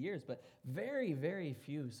over the years, but very, very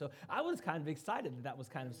few. So I was kind of excited that was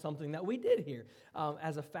kind of something that we did here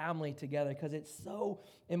as a family together because it's so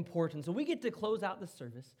important. So we get to close out the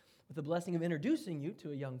service with the blessing of introducing you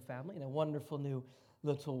to a young family and a wonderful new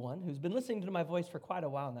little one who's been listening to my voice for quite a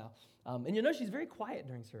while now. And you know she's very quiet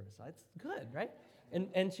during service. It's good, right?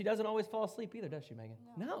 And she doesn't always fall asleep either, does she, Megan?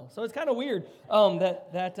 No. So it's kind of weird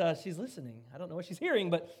that she's listening. I don't know what she's hearing,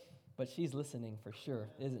 but she's listening for sure,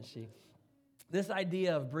 isn't she? This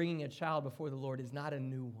idea of bringing a child before the Lord is not a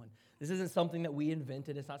new one. This isn't something that we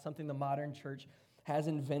invented. It's not something the modern church has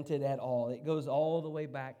invented at all. It goes all the way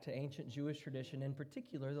back to ancient Jewish tradition, in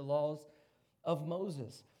particular, the laws of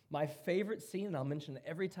Moses. My favorite scene, and I'll mention it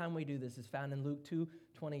every time we do this, is found in Luke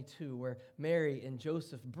 2:22, where Mary and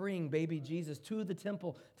Joseph bring baby Jesus to the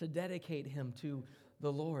temple to dedicate him to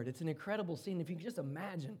the Lord. It's an incredible scene. If you could just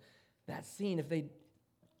imagine that scene, if they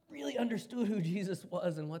really understood who Jesus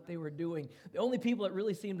was and what they were doing. The only people that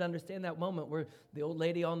really seemed to understand that moment were the old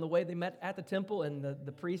lady on the way they met at the temple and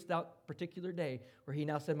the priest that particular day where he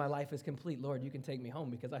now said, "My life is complete. Lord, you can take me home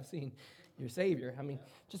because I've seen your Savior." I mean,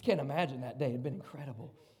 just can't imagine that day. It'd been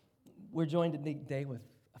incredible. We're joined today with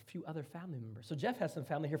a few other family members. So Jeff has some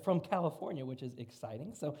family here from California, which is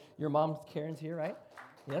exciting. So your mom, Karen's here, right?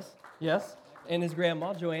 Yes. And his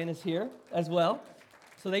grandma, Joanne, is here as well.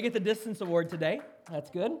 So they get the distance award today.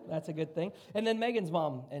 That's good. That's a good thing. And then Megan's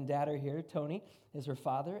mom and dad are here. Tony is her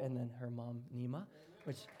father, and then her mom, Nima,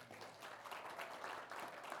 which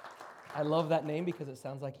I love that name because it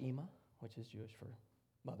sounds like Ima, which is Jewish for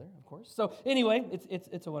mother, of course. So anyway,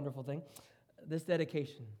 it's a wonderful thing. This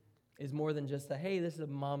dedication is more than just hey, this is a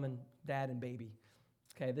mom and dad and baby.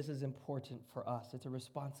 Okay, this is important for us. It's a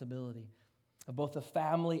responsibility of both the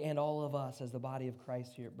family and all of us as the body of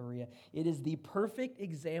Christ here at Berea. It is the perfect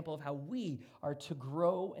example of how we are to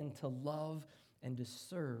grow and to love and to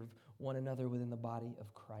serve one another within the body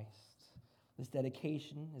of Christ. This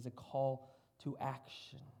dedication is a call to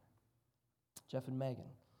action. Jeff and Megan,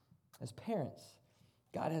 as parents,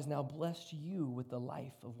 God has now blessed you with the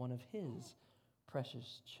life of one of his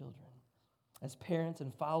precious children. As parents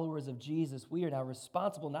and followers of Jesus, we are now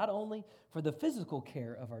responsible not only for the physical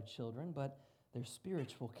care of our children, but their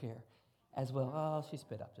spiritual care as well. Oh, she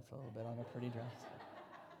spit up just a little bit on her pretty dress.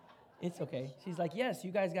 It's okay. She's like, yes,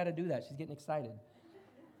 you guys got to do that. She's getting excited.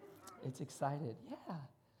 It's excited. Yeah.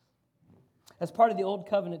 As part of the Old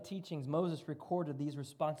Covenant teachings, Moses recorded these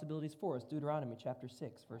responsibilities for us. Deuteronomy chapter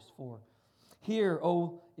 6, verse 4. Hear,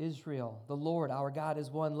 O Israel, the Lord our God is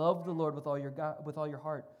one. Love the Lord with all your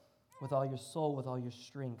heart, with all your soul, with all your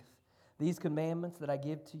strength. These commandments that I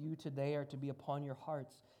give to you today are to be upon your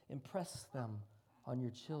hearts. Impress them on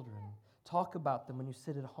your children. Talk about them when you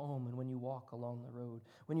sit at home and when you walk along the road,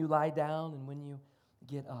 when you lie down and when you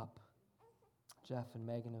get up. Jeff and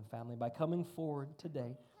Megan and family, by coming forward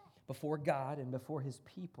today before God and before his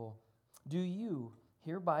people, do you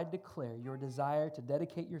hereby declare your desire to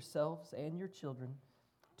dedicate yourselves and your children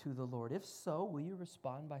to the Lord? If so, will you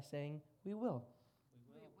respond by saying, we will?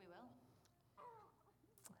 We will.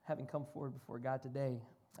 Having come forward before God today,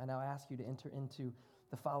 I now ask you to enter into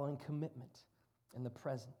the following commitment in the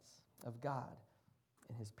presence of God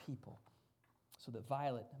and his people so that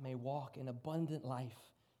Violet may walk in abundant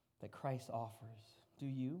life that Christ offers. Do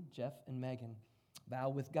you, Jeff and Megan, vow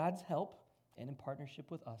with God's help and in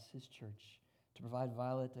partnership with us, his church, to provide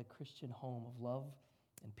Violet a Christian home of love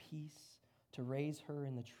and peace, to raise her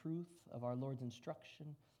in the truth of our Lord's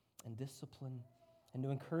instruction and discipline, and to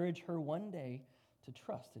encourage her one day to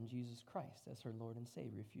trust in Jesus Christ as her Lord and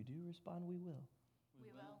Savior? If you do respond, we will. We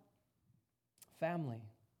will. Family,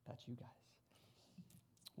 that's you guys.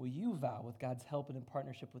 Will you vow with God's help and in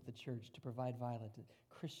partnership with the church to provide Violet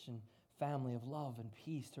a Christian family of love and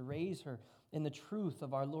peace, to raise her in the truth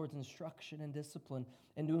of our Lord's instruction and discipline,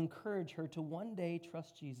 and to encourage her to one day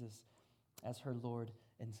trust Jesus as her Lord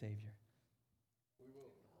and Savior.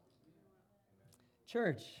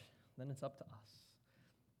 Church, then it's up to us.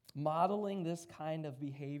 Modeling this kind of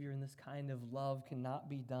behavior and this kind of love cannot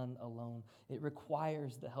be done alone. It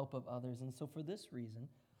requires the help of others. And so for this reason,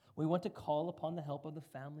 we want to call upon the help of the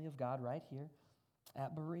family of God right here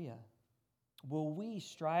at Berea. Will we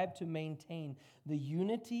strive to maintain the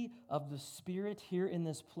unity of the Spirit here in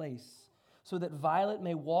this place so that Violet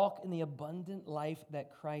may walk in the abundant life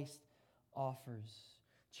that Christ offers?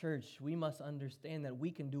 Church, we must understand that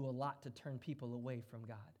we can do a lot to turn people away from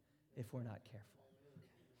God if we're not careful.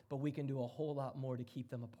 But we can do a whole lot more to keep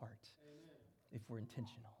them apart if we're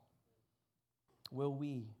intentional. Will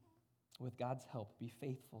we, with God's help, be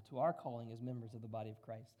faithful to our calling as members of the body of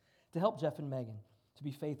Christ, to help Jeff and Megan, to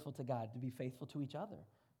be faithful to God, to be faithful to each other,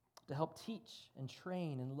 to help teach and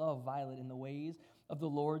train and love Violet in the ways of the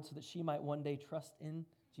Lord so that she might one day trust in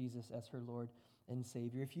Jesus as her Lord and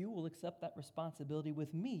Savior? If you will accept that responsibility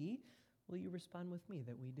with me, will you respond with me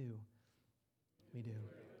that we do? We do.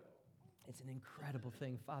 It's an incredible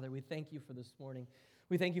thing. Father, we thank you for this morning.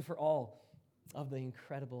 We thank you for all of the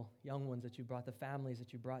incredible young ones that you brought, the families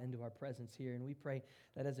that you brought into our presence here. And we pray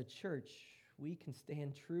that as a church, we can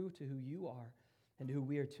stand true to who you are and who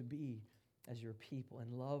we are to be as your people,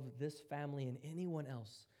 and love this family and anyone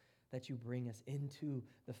else that you bring us into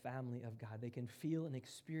the family of God. They can feel and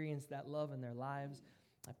experience that love in their lives.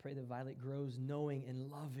 I pray that Violet grows knowing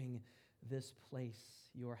and loving this place,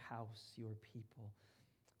 your house, your people.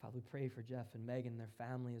 Father, we pray for Jeff and Megan and their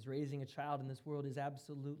family, as raising a child in this world is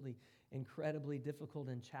absolutely incredibly difficult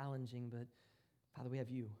and challenging, but Father, we have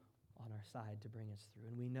you on our side to bring us through.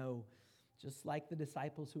 And we know, just like the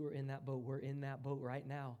disciples who were in that boat, we're in that boat right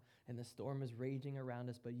now, and the storm is raging around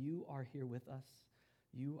us, but you are here with us.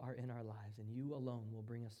 You are in our lives, and you alone will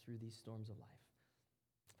bring us through these storms of life.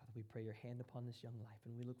 Father, we pray your hand upon this young life,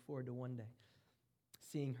 and we look forward to one day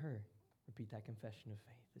seeing her repeat that confession of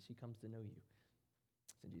faith as she comes to know you.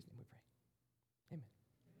 It's in Jesus' name we pray. Amen.